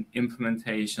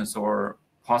implementations or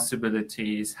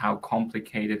possibilities, how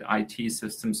complicated IT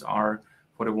systems are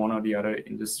for the one or the other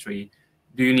industry.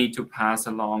 Do you need to pass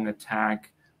along a tag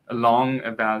along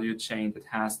a value chain that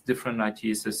has different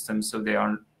IT systems, so they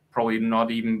are probably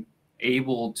not even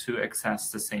able to access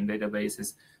the same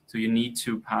databases? So you need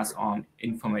to pass on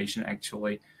information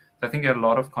actually. So I think there are a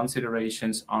lot of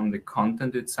considerations on the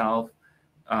content itself,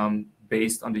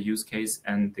 based on the use case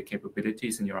and the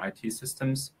capabilities in your IT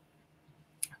systems.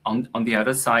 On the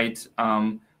other side,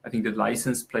 I think the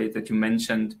license plate that you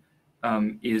mentioned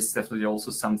is definitely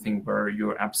also something where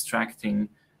you're abstracting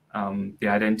the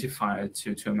identifier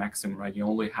to a maximum, right? You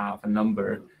only have a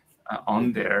number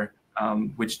on there,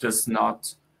 which does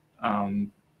not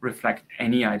reflect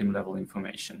any item level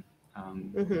information.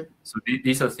 So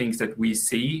these are things that we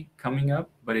see coming up,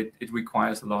 but it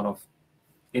requires a lot of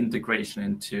integration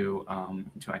into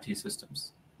IT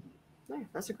systems. Yeah,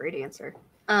 that's a great answer.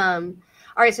 All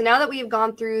right, so now that we've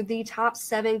gone through the top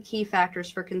 7 key factors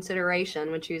for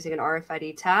consideration when choosing an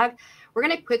RFID tag, we're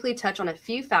going to quickly touch on a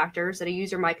few factors that a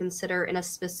user might consider in a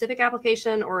specific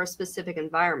application or a specific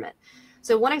environment.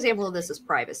 So one example of this is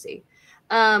privacy.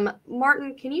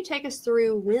 Martin, can you take us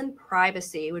through when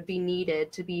privacy would be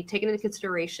needed to be taken into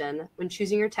consideration when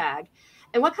choosing your tag,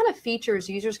 and what kind of features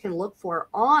users can look for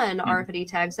on RFID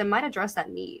tags that might address that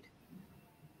need?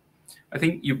 I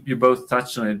think you both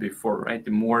touched on it before, right?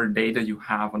 The more data you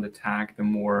have on the tag, the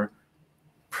more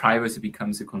privacy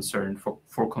becomes a concern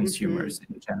for consumers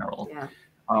in general,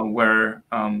 where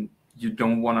you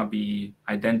don't want to be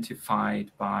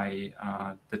identified by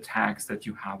the tags that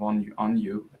you have on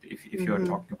you. If you are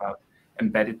talking about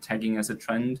embedded tagging as a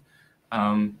trend,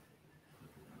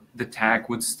 the tag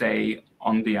would stay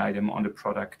on the item, on the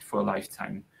product for a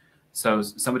lifetime. So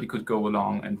somebody could go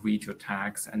along and read your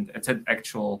tags, and it's an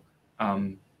actual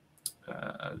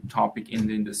topic in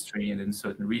the industry and in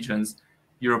certain regions.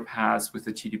 Europe has, with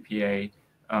the GDPR,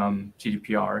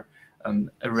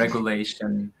 a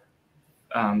regulation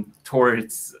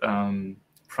towards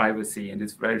privacy, and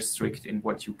it's very strict in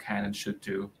what you can and should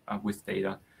do with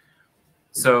data.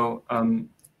 So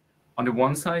on the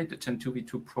one side, the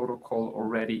 10.2v2 protocol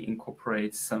already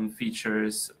incorporates some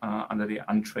features under the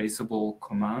untraceable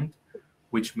command,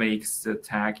 which makes the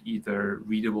tag either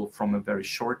readable from a very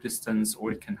short distance,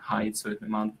 or it can hide certain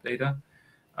amount of data.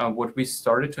 What we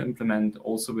started to implement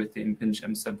also with the Impinj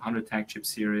M700 tag chip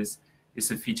series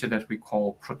is a feature that we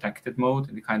call protected mode,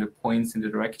 and it kind of points in the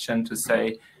direction to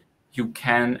say you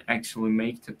can actually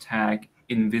make the tag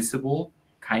invisible,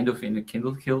 kind of in a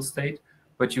Kindle kill state,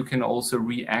 but you can also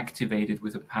reactivate it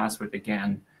with a password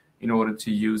again in order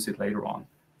to use it later on.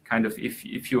 Kind of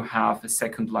if you have a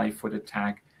second life for the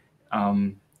tag,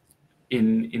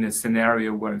 in a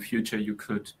scenario where in future you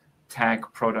could tag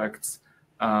products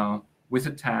with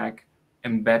a tag,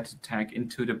 embed the tag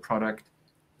into the product,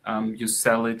 you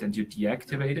sell it and you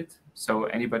deactivate it. So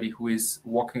anybody who is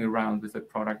walking around with the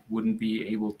product wouldn't be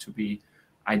able to be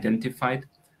identified.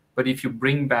 But if you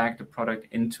bring back the product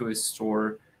into a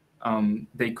store,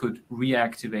 they could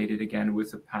reactivate it again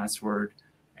with a password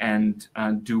and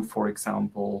do, for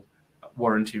example,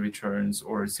 warranty returns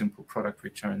or simple product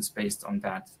returns based on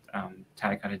that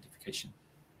tag identification.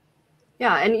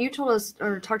 Yeah, and you told us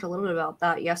or talked a little bit about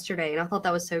that yesterday, and I thought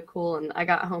that was so cool. And I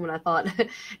got home and I thought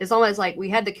it's almost like we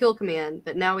had the kill command,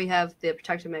 but now we have the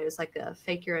protected mode. It's like a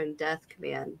fake your own death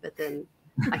command, but then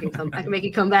I can make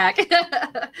it come back.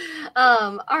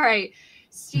 All right,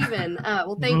 Stephen.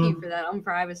 Well, thank you for that on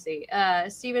privacy.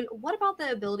 Stephen, what about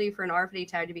the ability for an RFID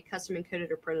tag to be custom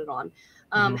encoded or printed on?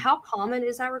 How common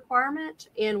is that requirement,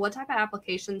 and what type of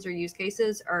applications or use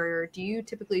cases do you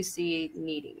typically see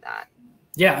needing that?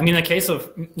 Yeah, I mean, in the case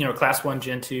of Class 1,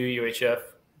 Gen 2 UHF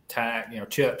tag,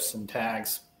 chips and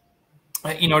tags,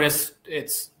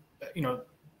 it's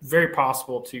very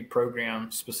possible to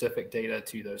program specific data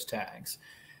to those tags,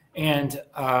 and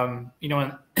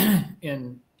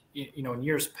in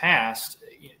years past,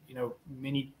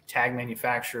 many tag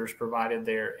manufacturers provided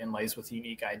their inlays with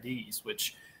unique IDs,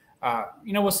 which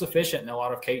was sufficient in a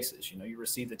lot of cases. You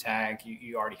receive the tag,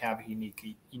 you already have a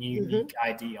unique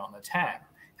ID on the tag.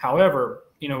 However,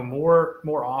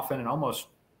 more often, and almost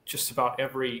just about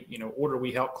every order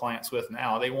we help clients with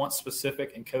now, they want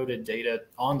specific encoded data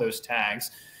on those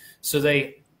tags, so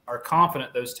they are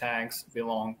confident those tags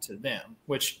belong to them,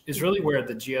 which is really where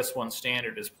the GS1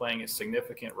 standard is playing a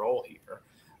significant role here.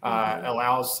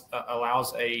 Allows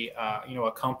a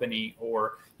company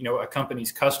or a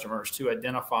company's customers to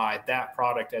identify that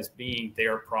product as being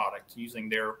their product, using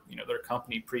their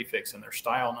company prefix and their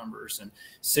style numbers and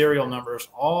serial numbers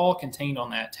all contained on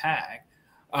that tag.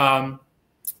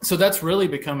 So that's really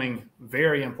becoming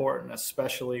very important,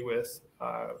 especially with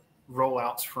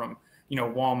rollouts from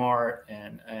Walmart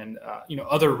and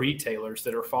other retailers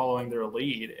that are following their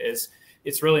lead.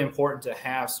 It's really important to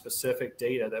have specific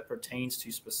data that pertains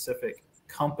to specific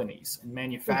companies and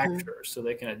manufacturers, so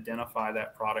they can identify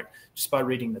that product just by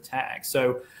reading the tag.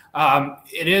 So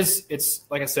it's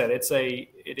like I said,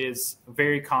 it is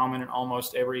very common, and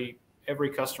almost every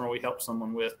customer we help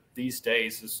someone with these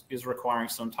days is requiring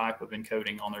some type of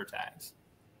encoding on their tags.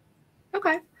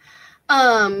 Okay.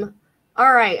 All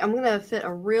All right, I'm going to fit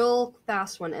a real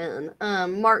fast one in.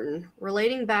 Martin,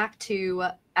 relating back to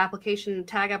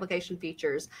tag application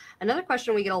features, another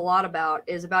question we get a lot about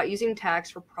is about using tags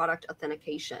for product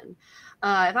authentication.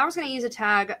 If I was going to use a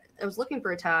tag, I was looking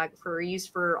for a tag for use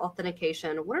for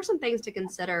authentication, what are some things to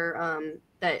consider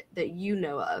that you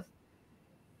know of?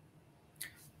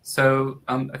 So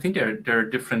I think there are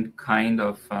different kind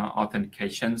of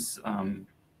authentications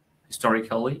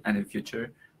historically and in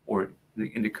future, or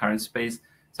in the current space.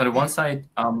 So on the one side,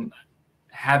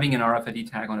 having an RFID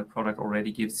tag on a product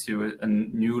already gives you a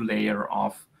new layer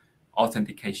of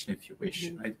authentication, if you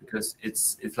wish, right? Because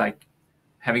it's like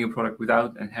having a product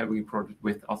without and having a product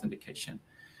with authentication.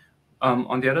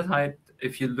 On the other side,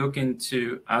 if you look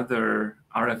into other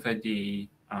RFID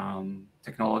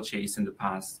technologies in the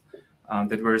past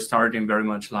that were starting very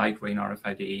much like RAIN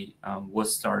RFID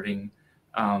was starting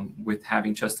with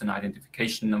having just an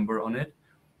identification number on it.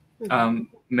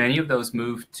 Many of those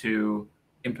moved to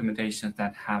implementations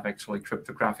that have actually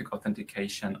cryptographic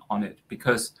authentication on it,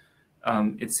 because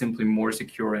it's simply more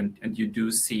secure, and you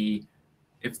do see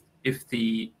if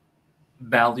the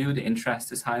value, the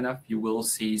interest is high enough, you will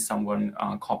see someone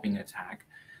copying a tag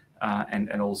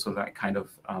and also that kind of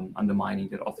undermining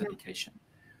that authentication.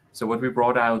 So what we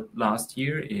brought out last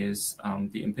year is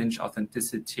the Impinj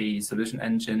Authenticity Solution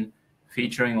Engine,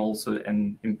 featuring also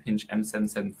an Impinj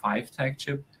M775 tag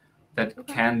chip that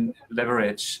can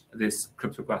leverage this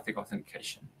cryptographic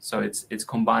authentication. So it's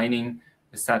combining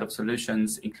a set of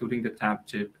solutions, including the tab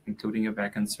chip, including a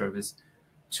backend service,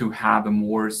 to have a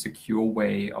more secure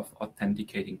way of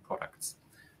authenticating products.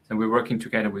 So we're working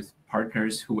together with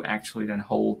partners who actually then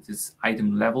hold this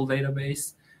item level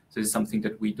database. So it's something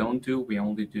that we don't do. We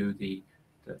only do the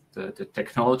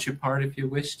technology part, if you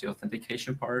wish, the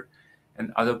authentication part.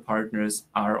 And other partners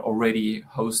are already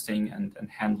hosting and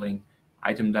handling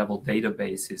item level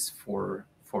databases for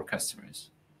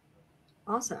customers.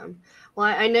 Awesome. Well,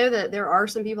 I know that there are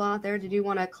some people out there that do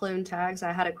want to clone tags.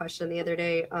 I had a question the other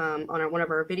day on one of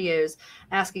our videos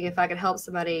asking if I could help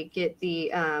somebody get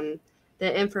the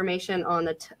information on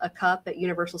a cup at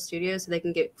Universal Studios so they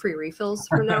can get free refills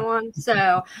from now on.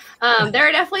 So there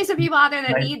are definitely some people out there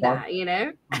that need that, you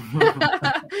know?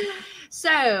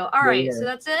 So, all right, so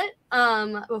that's it.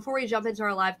 Before we jump into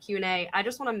our live Q&A, I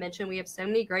just want to mention we have so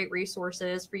many great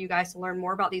resources for you guys to learn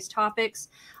more about these topics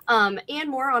and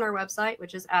more on our website,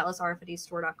 which is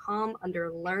atlasRFIDstore.com under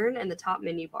Learn in the top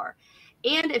menu bar.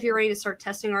 And if you're ready to start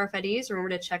testing RFIDs, remember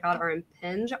to check out our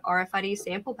Impinj RFID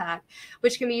sample pack,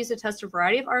 which can be used to test a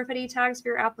variety of RFID tags for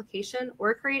your application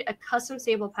or create a custom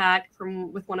sample pack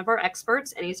with one of our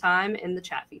experts anytime in the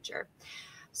chat feature.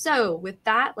 So with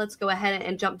that, let's go ahead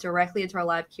and jump directly into our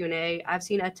live Q&A. I've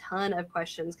seen a ton of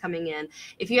questions coming in.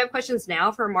 If you have questions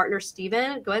now for Martin or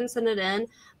Steven, go ahead and send it in.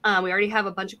 We already have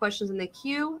a bunch of questions in the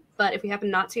queue, but if we happen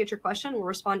not to get your question, we'll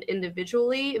respond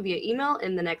individually via email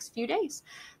in the next few days.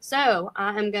 So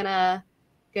I'm going to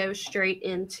go straight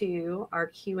into our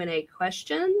Q&A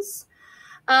questions.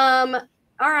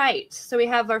 All right, so we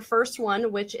have our first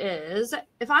one, which is,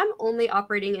 if I'm only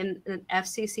operating in an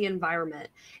FCC environment,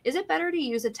 is it better to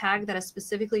use a tag that is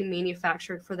specifically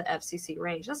manufactured for the FCC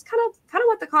range? That's kind of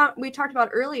what we talked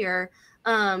about earlier.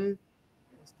 Martin,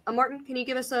 can you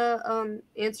give us a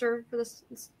answer for this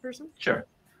person? Sure.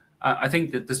 I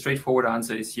think that the straightforward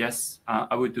answer is yes,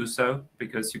 I would do so,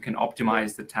 because you can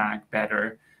optimize the tag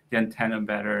better, the antenna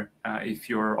better, if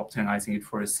you're optimizing it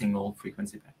for a single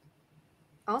frequency band.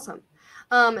 Awesome.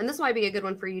 And this might be a good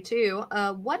one for you too.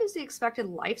 What is the expected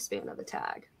lifespan of a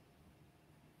tag?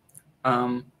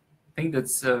 I think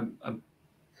that's you're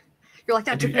like,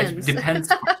 that depends. It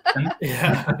depends.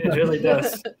 Yeah, it really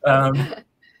does.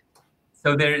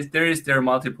 So there are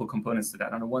multiple components to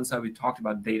that. On the one side, we talked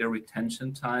about data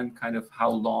retention time, kind of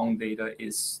how long data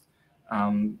is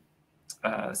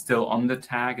still on the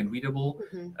tag and readable.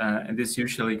 And this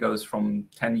usually goes from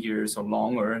 10 years or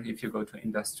longer if you go to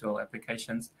industrial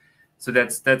applications. So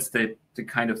that's the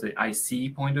kind of the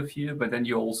IC point of view, but then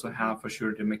you also have for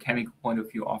sure the mechanical point of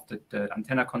view of the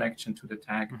antenna connection to the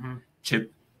tag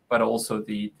chip, but also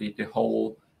the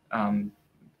whole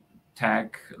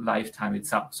tag lifetime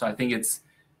itself. So I think it's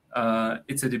a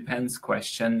depends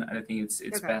question, and I think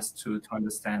it's best to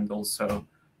understand also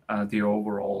the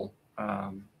overall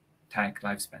tag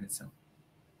lifespan itself.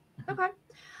 Okay.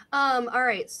 All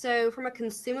right. So from a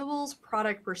consumables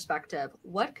product perspective,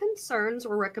 what concerns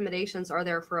or recommendations are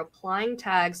there for applying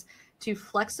tags to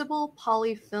flexible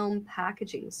polyfilm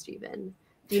packaging, Steven?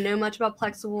 Do you know much about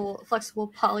flexible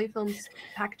polyfilm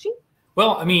packaging?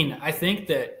 Well, I mean, I think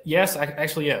that yes,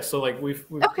 actually yes. So like we've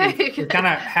Okay. we've kind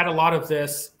of had a lot of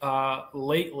this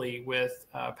lately with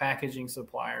packaging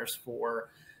suppliers for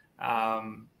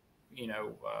you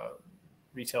know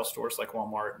retail stores like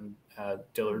Walmart and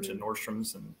Dillard's and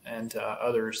Nordstrom's and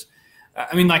others.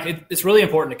 I mean, like it's really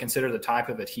important to consider the type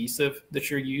of adhesive that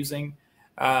you're using.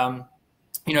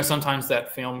 You know, sometimes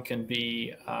that film can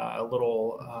be a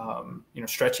little, you know,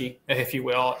 stretchy, if you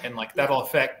will, and like that'll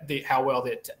affect how well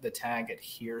the tag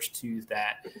adheres to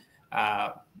that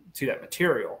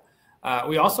material.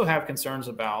 We also have concerns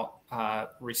about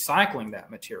recycling that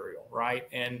material, right?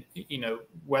 And you know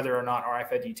whether or not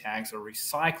RFID tags are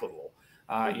recyclable.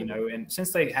 You know, and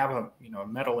since they have a a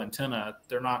metal antenna,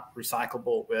 they're not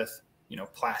recyclable with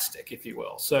plastic, if you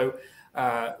will. So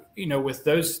you know, with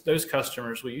those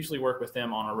customers, we usually work with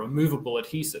them on a removable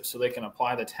adhesive, so they can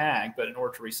apply the tag, but in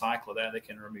order to recycle that, they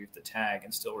can remove the tag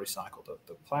and still recycle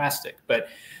the plastic. But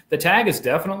the tag is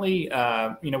definitely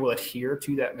will adhere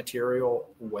to that material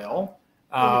well.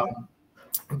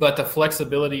 But the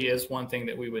flexibility is one thing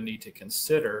that we would need to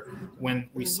consider when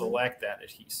we select that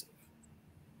adhesive.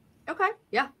 Okay,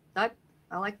 yeah, I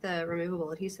like the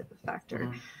removable adhesive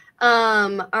factor.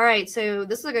 All right, so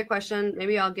this is a good question.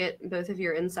 Maybe I'll get both of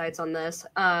your insights on this.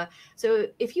 So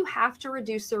if you have to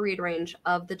reduce the read range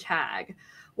of the tag,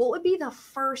 what would be the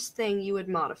first thing you would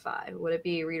modify? Would it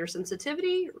be reader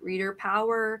sensitivity, reader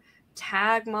power,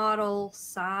 tag model,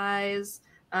 size?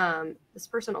 This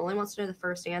person only wants to know the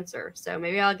first answer, so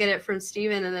maybe I'll get it from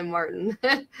Steven and then Martin.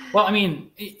 Well, I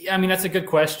mean, that's a good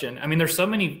question. I mean, there's so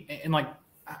many, and like,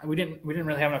 we didn't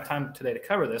really have enough time today to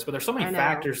cover this, but there's so many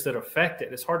factors that affect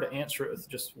it. It's hard to answer it with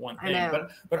just one thing.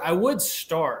 But I would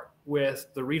start with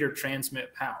the reader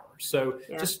transmit power. So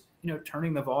just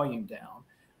turning the volume down.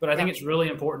 But I think it's really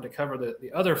important to cover the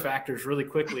other factors really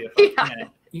quickly if I can.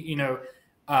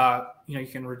 You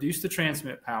can reduce the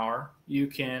transmit power. You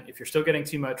can, if you're still getting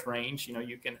too much range,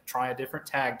 you can try a different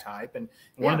tag type. And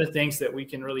one of the things that we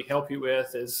can really help you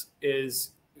with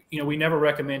is we never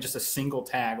recommend just a single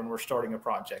tag when we're starting a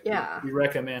project. We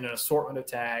recommend an assortment of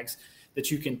tags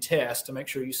that you can test to make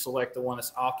sure you select the one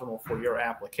that's optimal for your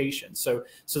application. So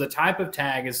the type of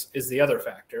tag is the other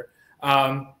factor,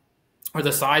 or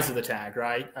the size of the tag,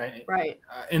 right?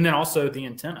 And then also the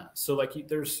antenna. So like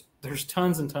there's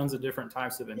tons and tons of different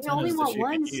types of antennas. You only want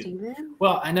one, Steven. Steven.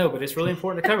 Well, I know, but it's really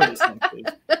important to cover these things, please.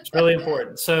 It's really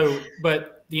important. So,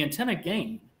 but the antenna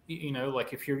gain,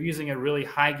 like if you're using a really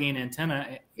high gain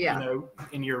antenna,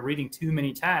 and you're reading too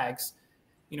many tags,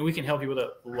 we can help you with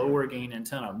a lower gain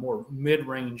antenna, more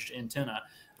mid-ranged antenna.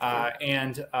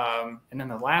 And then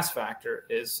the last factor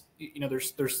is,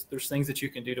 there's things that you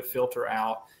can do to filter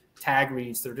out tag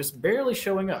reads that are just barely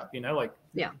showing up,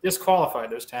 disqualify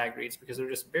those tag reads because they're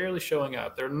just barely showing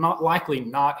up. They're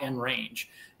not in range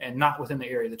and not within the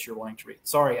area that you're wanting to read.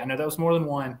 Sorry, I know that was more than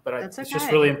one, but it's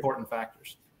just really important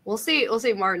factors. We'll see,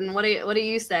 Martin. What do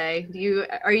you say?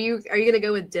 Are you going to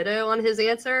go with ditto on his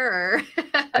answer, or?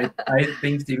 I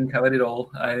think Steven covered it all.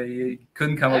 I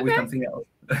couldn't come up with something else.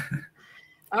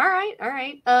 All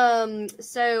right.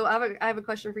 So I have a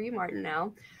question for you, Martin,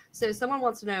 now. So someone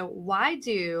wants to know, why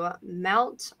do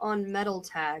mount on metal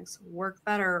tags work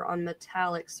better on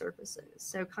metallic surfaces?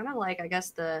 So kind of like, I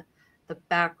guess, the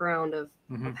background of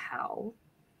how.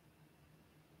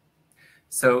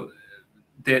 So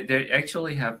they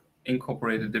actually have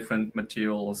incorporated different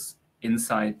materials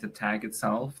inside the tag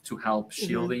itself to help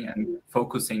shielding and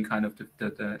focusing kind of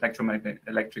the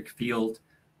electric field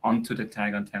onto the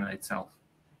tag antenna itself.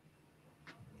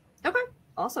 Okay,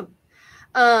 awesome.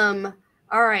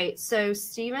 All right, so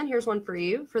Steven, here's one for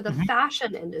you. For the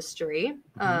fashion industry,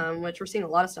 which we're seeing a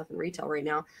lot of stuff in retail right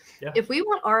now, if we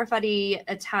want RFID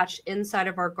attached inside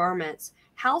of our garments,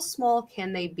 how small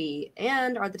can they be,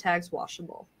 and are the tags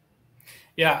washable?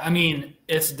 Yeah, I mean,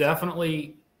 it's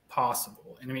definitely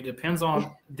possible. And I mean, it depends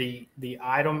on the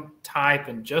item type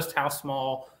and just how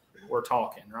small we're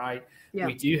talking, right? Yeah.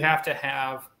 We do have to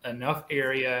have enough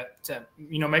area to,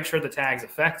 make sure the tag's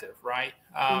effective, right?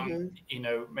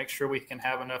 Make sure we can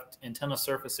have enough antenna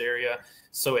surface area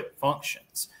so it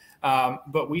functions.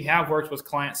 But we have worked with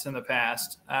clients in the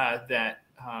past that,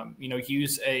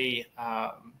 use an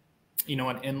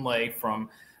inlay from,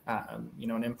 an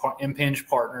Impinj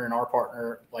partner and our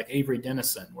partner like Avery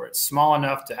Dennison, where it's small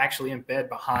enough to actually embed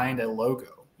behind a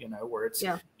logo, where it's,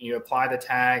 you apply the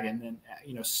tag and then,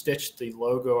 stitch the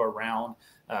logo around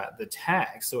the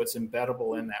tag. So it's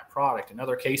embeddable in that product. In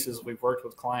other cases, we've worked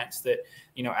with clients that,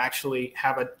 actually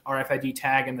have a RFID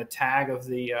tag in the tag of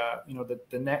the,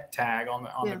 the neck tag on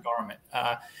the garment.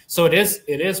 So it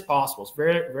is possible. It's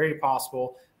very, very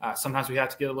possible. Sometimes we have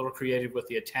to get a little creative with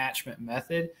the attachment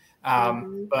method.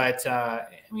 But I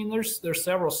mean, there's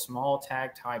several small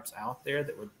tag types out there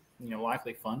that would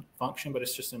likely function, but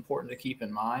it's just important to keep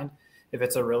in mind if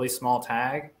it's a really small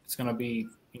tag, it's going to be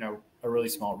a really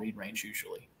small read range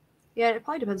usually. Yeah, it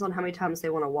probably depends on how many times they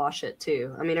want to wash it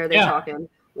too. I mean, are they talking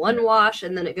one wash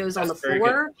and then it goes on the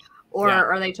floor? Or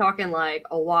are they talking like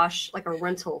a wash, like a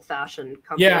rental fashion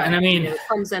company? Yeah, and I mean, it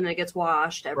comes in and it gets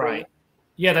washed every. Right.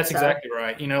 Yeah, that's exactly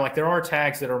right. Like there are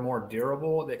tags that are more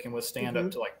durable that can withstand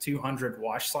up to like 200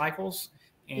 wash cycles,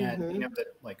 and that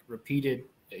like repeated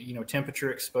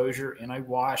temperature exposure in a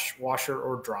washer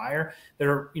or dryer that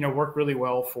are work really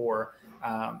well for.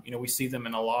 We see them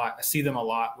a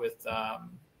lot with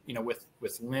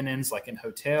with linens, like in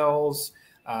hotels.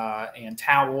 And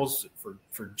towels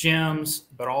for gyms,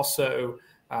 but also,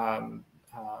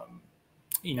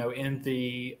 in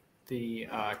the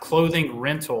clothing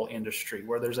rental industry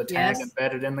where there's a tag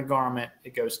embedded in the garment.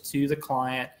 It goes to the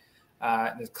client.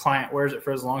 The client wears it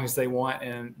for as long as they want,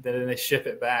 and then they ship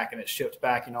it back, and it ships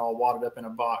back, all wadded up in a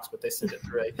box. But they send it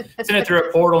through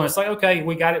a portal, and it's like, okay,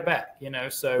 we got it back.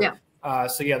 So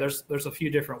there's a few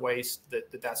different ways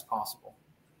that's possible.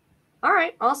 All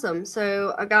right, awesome.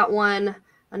 So I got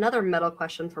another metal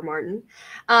question for Martin.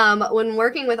 When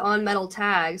working with on-metal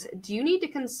tags, do you need to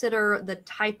consider the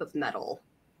type of metal?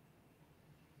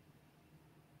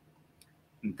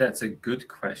 That's a good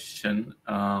question.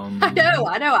 I know.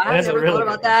 I have never thought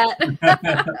about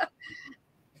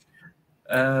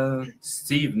that.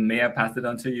 Steve, may I pass it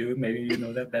on to you? Maybe you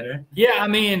know that better. Yeah, I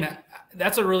mean,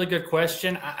 that's a really good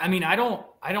question. I mean, I don't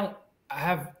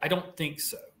think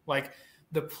so. Like,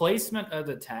 the placement of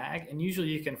the tag, and usually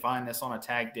you can find this on a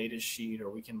tag data sheet, or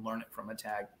we can learn it from a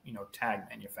tag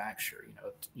manufacturer,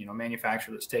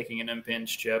 manufacturer that's taking an Impinj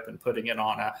chip and putting it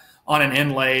on an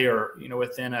inlay or,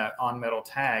 within a on-metal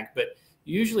tag. But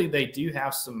usually they do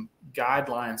have some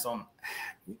guidelines on,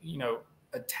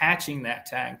 attaching that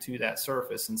tag to that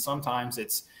surface. And sometimes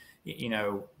it's,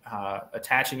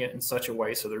 attaching it in such a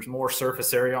way so there's more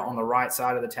surface area on the right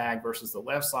side of the tag versus the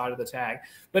left side of the tag.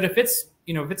 But if it's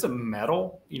a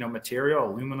metal,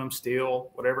 material, aluminum, steel,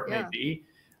 whatever it may be,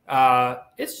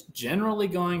 it's generally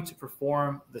going to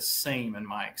perform the same in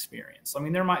my experience. I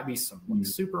mean, there might be some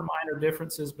super minor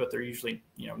differences, but they're usually,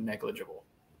 negligible.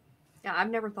 Yeah,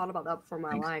 I've never thought about that before in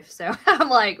my life. So I'm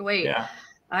like, wait,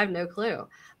 I have no clue.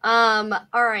 All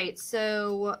right,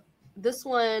 so this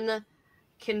one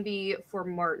can be for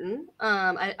Martin.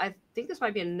 I think this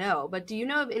might be a no, but do you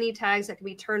know of any tags that can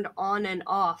be turned on and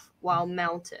off while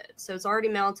mounted? So it's already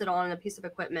mounted on a piece of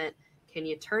equipment. Can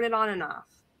you turn it on and off?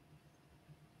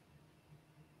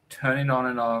 Turn it on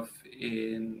and off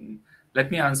let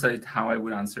me answer it how I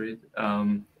would answer it.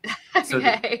 So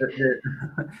the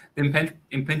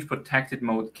Impinj protected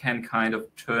mode can kind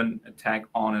of turn a tag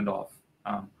on and off,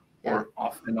 or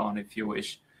off and on if you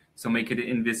wish. So make it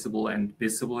invisible and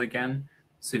visible again.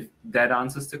 So if that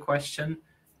answers the question,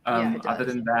 other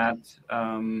than that,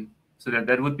 so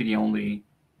that would be the only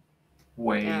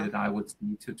way that I would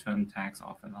need to turn tags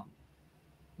off and on.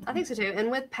 I think so too.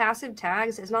 And with passive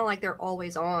tags, it's not like they're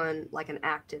always on like an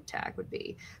active tag would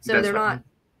be. So they're not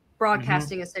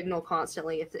broadcasting a signal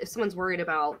constantly. If someone's worried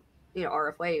about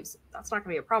RF waves, that's not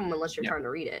going to be a problem unless you're trying to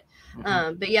read it.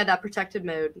 But yeah, that protected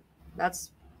mode,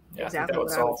 that's exactly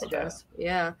what I would suggest.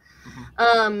 Yeah.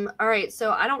 All right.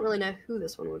 So I don't really know who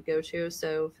this one would go to.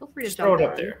 So feel free to jump in. Throw it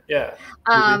up there.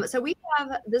 Yeah. So we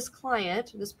have this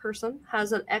client, this person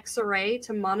has an X-array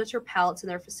to monitor pallets in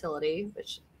their facility,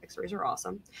 which X-rays are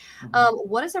awesome.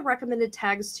 What is the recommended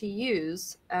tags to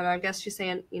use? And I guess she's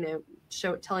saying,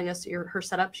 telling us her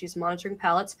setup. She's monitoring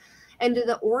pallets. And do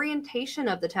the orientation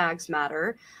of the tags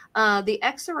matter? The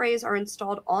X-arrays are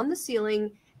installed on the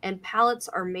ceiling and pallets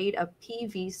are made of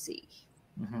PVC.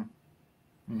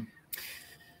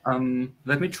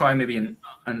 Let me try maybe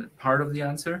a part of the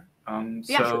answer.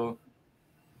 So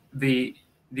the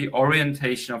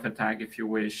orientation of a tag, if you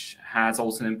wish, has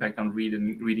also an impact on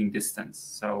reading distance.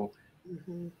 So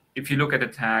if you look at a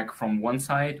tag from one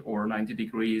side or 90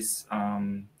 degrees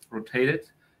rotated,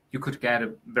 you could get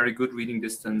a very good reading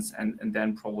distance and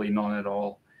then probably none at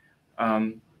all.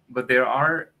 But there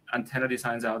are antenna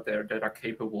designs out there that are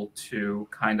capable to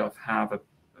kind of have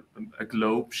a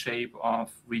globe shape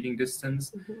of reading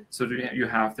distance. So you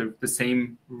have the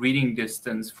same reading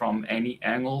distance from any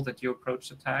angle that you approach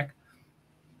the tag.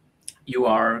 You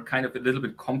are kind of a little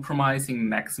bit compromising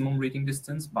maximum reading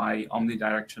distance by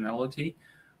omnidirectionality,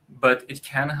 but it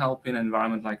can help in an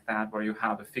environment like that where you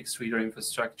have a fixed reader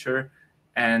infrastructure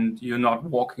and you're not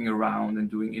walking around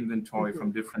and doing inventory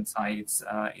from different sites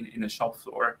in a shop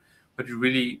floor, but you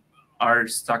really are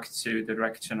stuck to the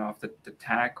direction of the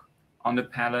tag on the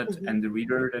pallet and the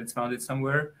reader that's mounted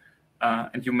somewhere.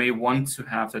 And you may want to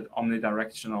have that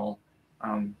omnidirectional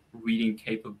reading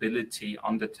capability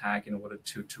on the tag in order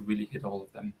to really hit all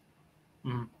of them.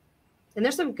 Mm-hmm. And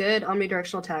there's some good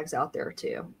omnidirectional tags out there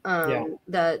too,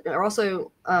 that are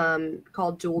also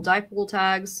called dual dipole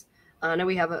tags. I know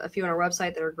we have a few on our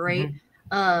website that are great.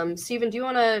 Stephen, do you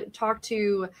want to talk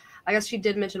to, I guess she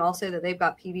did mention also that they've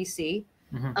got PVC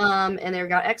and they've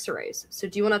got X-rays. So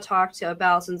do you want to talk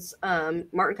about, since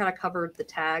Martin kind of covered the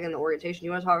tag and the orientation, do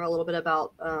you want to talk a little bit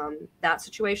about that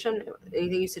situation?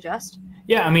 Anything you suggest?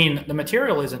 Yeah, I mean, the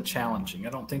material isn't challenging. I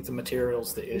don't think the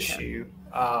material's the issue.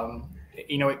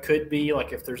 You know, it could be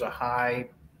like if there's a high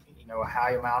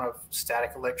amount of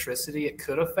static electricity, it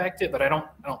could affect it, but I don't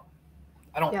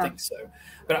think so.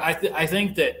 But I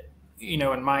think that, you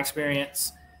know, in my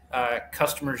experience,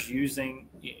 customers using,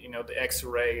 you know, the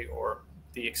X-ray or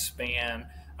the expand,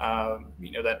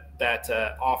 you know,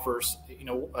 that offers,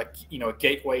 a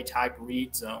gateway type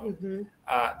read zone.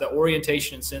 The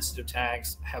orientation and sensitive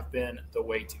tags have been the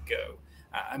way to go.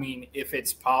 I mean, if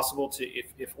it's possible to,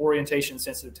 if orientation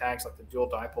sensitive tags like the dual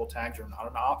dipole tags are not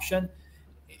an option,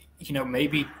 you know,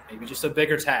 maybe just a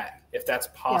bigger tag, if that's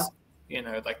possible, you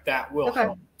know, like that will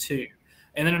help too.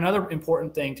 And then another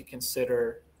important thing to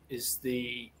consider is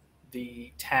the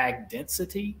tag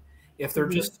density. If they're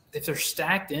if they're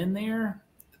stacked in there,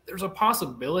 there's a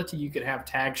possibility you could have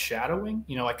tag shadowing,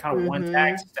 you know, like kind of one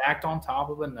tag stacked on top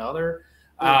of another,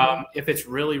 if it's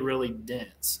really, really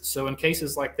dense. So in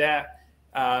cases like that,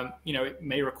 you know, it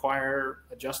may require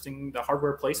adjusting the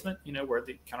hardware placement, you know, where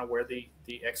the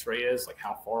X-ray is, like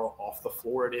how far off the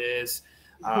floor it is,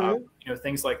 you know,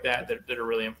 things like that are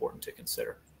really important to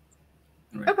consider.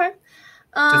 Right. Okay.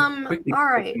 Just quickly, all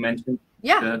right. You mentioned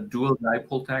the dual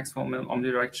dipole tags for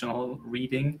omnidirectional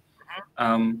reading.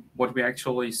 What we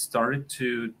actually started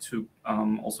to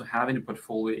also have in the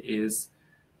portfolio is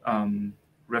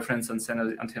reference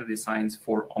antenna designs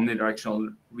for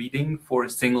omnidirectional reading for a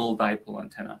single dipole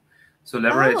antenna. So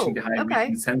leveraging the high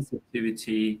reading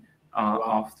sensitivity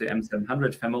of the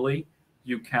M700 family,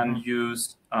 you can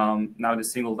use now the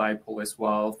single dipole as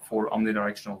well for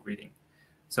omnidirectional reading.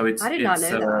 So it's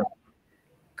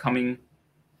coming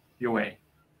your way,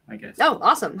 I guess. Oh,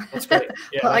 awesome. That's great.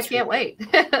 Yeah, well, I can't wait.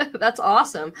 That's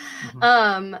awesome.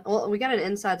 Well, we got an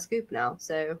inside scoop now,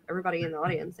 so everybody in the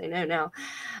audience, they know now.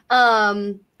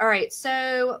 All right,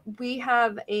 so we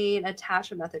have an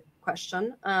attachment method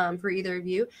question for either of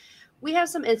you. We have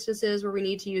some instances where we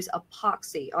need to use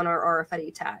epoxy on our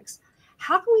RFID tags.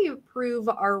 How can we improve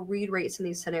our read rates in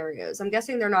these scenarios? I'm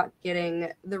guessing they're not getting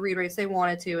the read rates they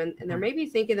wanted to, and they're maybe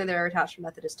thinking that their attachment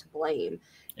method is to blame.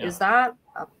 Is that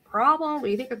a problem? Do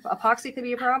you think epoxy could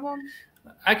be a problem?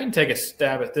 I can take a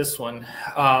stab at this one.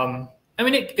 I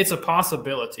mean, it's a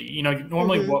possibility. You know,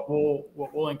 normally what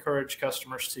we'll encourage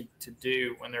customers to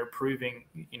do when they're proving,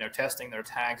 you know, testing their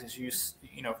tags is use,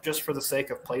 you know, just for the sake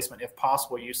of placement, if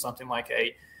possible, use something like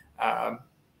a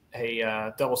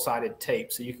double-sided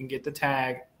tape, so you can get the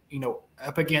tag, you know,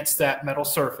 up against that metal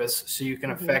surface, so you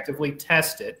can effectively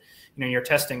test it. You know, you're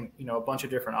testing, you know, a bunch of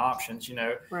different options, you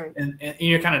know, and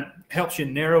you know, kind of helps you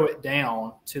narrow it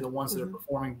down to the ones that are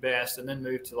performing best, and then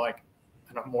move to like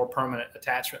a more permanent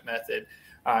attachment method,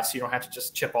 so you don't have to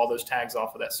just chip all those tags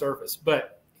off of that surface.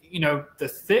 But you know, the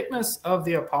thickness of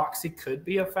the epoxy could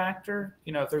be a factor.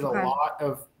 You know, if there's a lot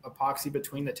of epoxy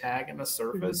between the tag and the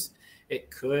surface, it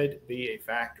could be a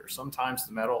factor. Sometimes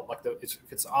the metal, like if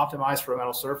it's optimized for a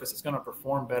metal surface, it's going to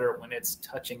perform better when it's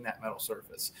touching that metal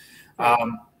surface.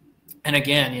 And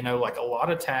again, you know, like a lot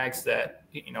of tags that,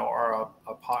 you know, are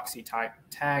epoxy type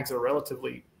tags are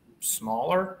relatively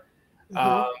smaller.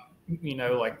 You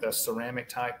know, like the ceramic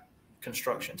type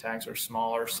construction tags are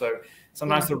smaller. So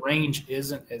sometimes the range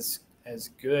isn't as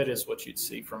good as what you'd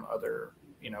see from other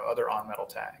on metal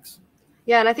tags.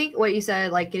 Yeah, and I think what you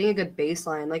said, like getting a good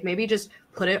baseline, like maybe just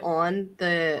put it on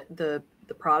the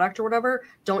product or whatever.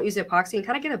 Don't use the epoxy, and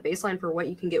kind of get a baseline for what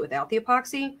you can get without the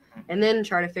epoxy, and then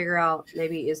try to figure out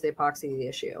maybe is the epoxy the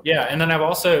issue. Yeah, and then I've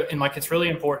also, and like it's really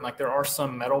important, like there are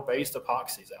some metal-based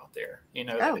epoxies out there, you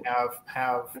know, that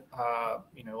have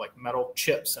you know, like metal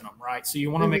chips in them, right? So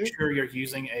you want to make sure you're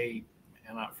using and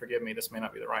forgive me, this may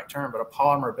not be the right term, but a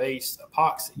polymer-based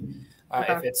epoxy.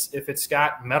 If it's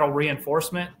got metal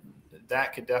reinforcement,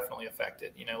 that could definitely affect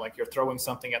it. You know, like you're throwing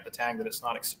something at the tag that it's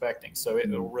not expecting. So it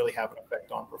will really have an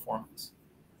effect on performance.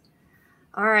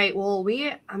 All right. Well,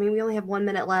 we only have 1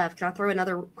 minute left. Can I throw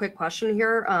another quick question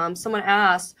here? Someone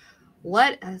asked,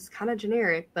 it's kind of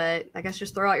generic, but I guess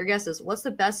just throw out your guesses. What's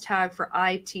the best tag for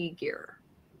IT gear?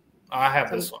 I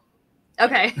have this one.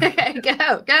 Okay.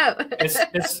 Go.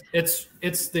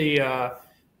 It's the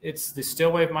It's the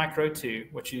Stillwave Micro 2,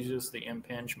 which uses the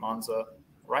Impinj Monza.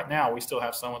 Right now, we still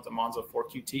have some with the Monza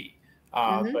 4QT,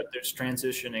 but there's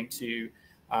transitioning to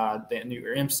the new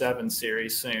M7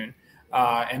 series soon.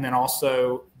 And then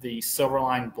also the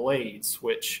Silverline blades,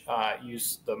 which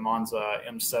use the Monza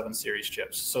M7 series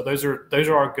chips. So those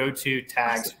are our go-to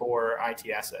tags for IT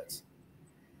assets.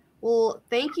 Well,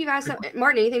 thank you guys.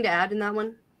 Martin, anything to add in that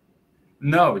one?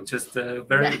 No, just a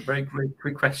very great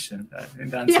quick question. Yeah,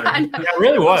 it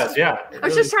really was. Yeah, I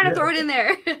was just trying to throw it in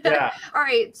there. Yeah. All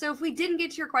right. So if we didn't get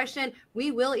to your question,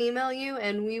 we will email you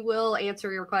and we will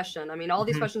answer your question. I mean, all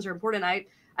these questions are important. I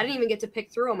didn't even get to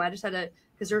pick through them. I just had to,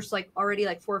 because there's already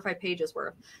 4 or 5 pages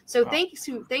worth. So thank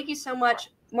you so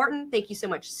much, Martin. Thank you so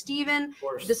much, Stephen.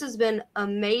 This has been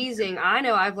amazing. I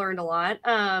know I've learned a lot,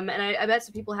 and I bet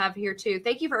some people have here too.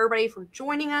 Thank you for everybody for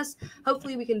joining us.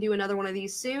 Hopefully we can do another one of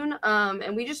these soon.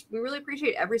 And we really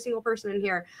appreciate every single person in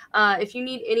here. If you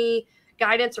need any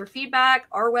guidance or feedback,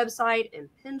 our website,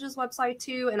 Impinj's website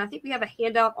too, and I think we have a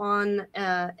handout on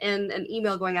and an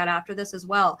email going out after this as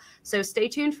well. So stay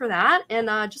tuned for that, and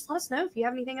just let us know if you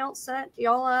have anything else that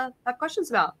y'all have questions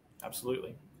about.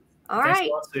 Absolutely. All right. Thanks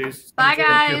a lot, Suze. Bye,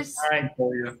 guys. All right.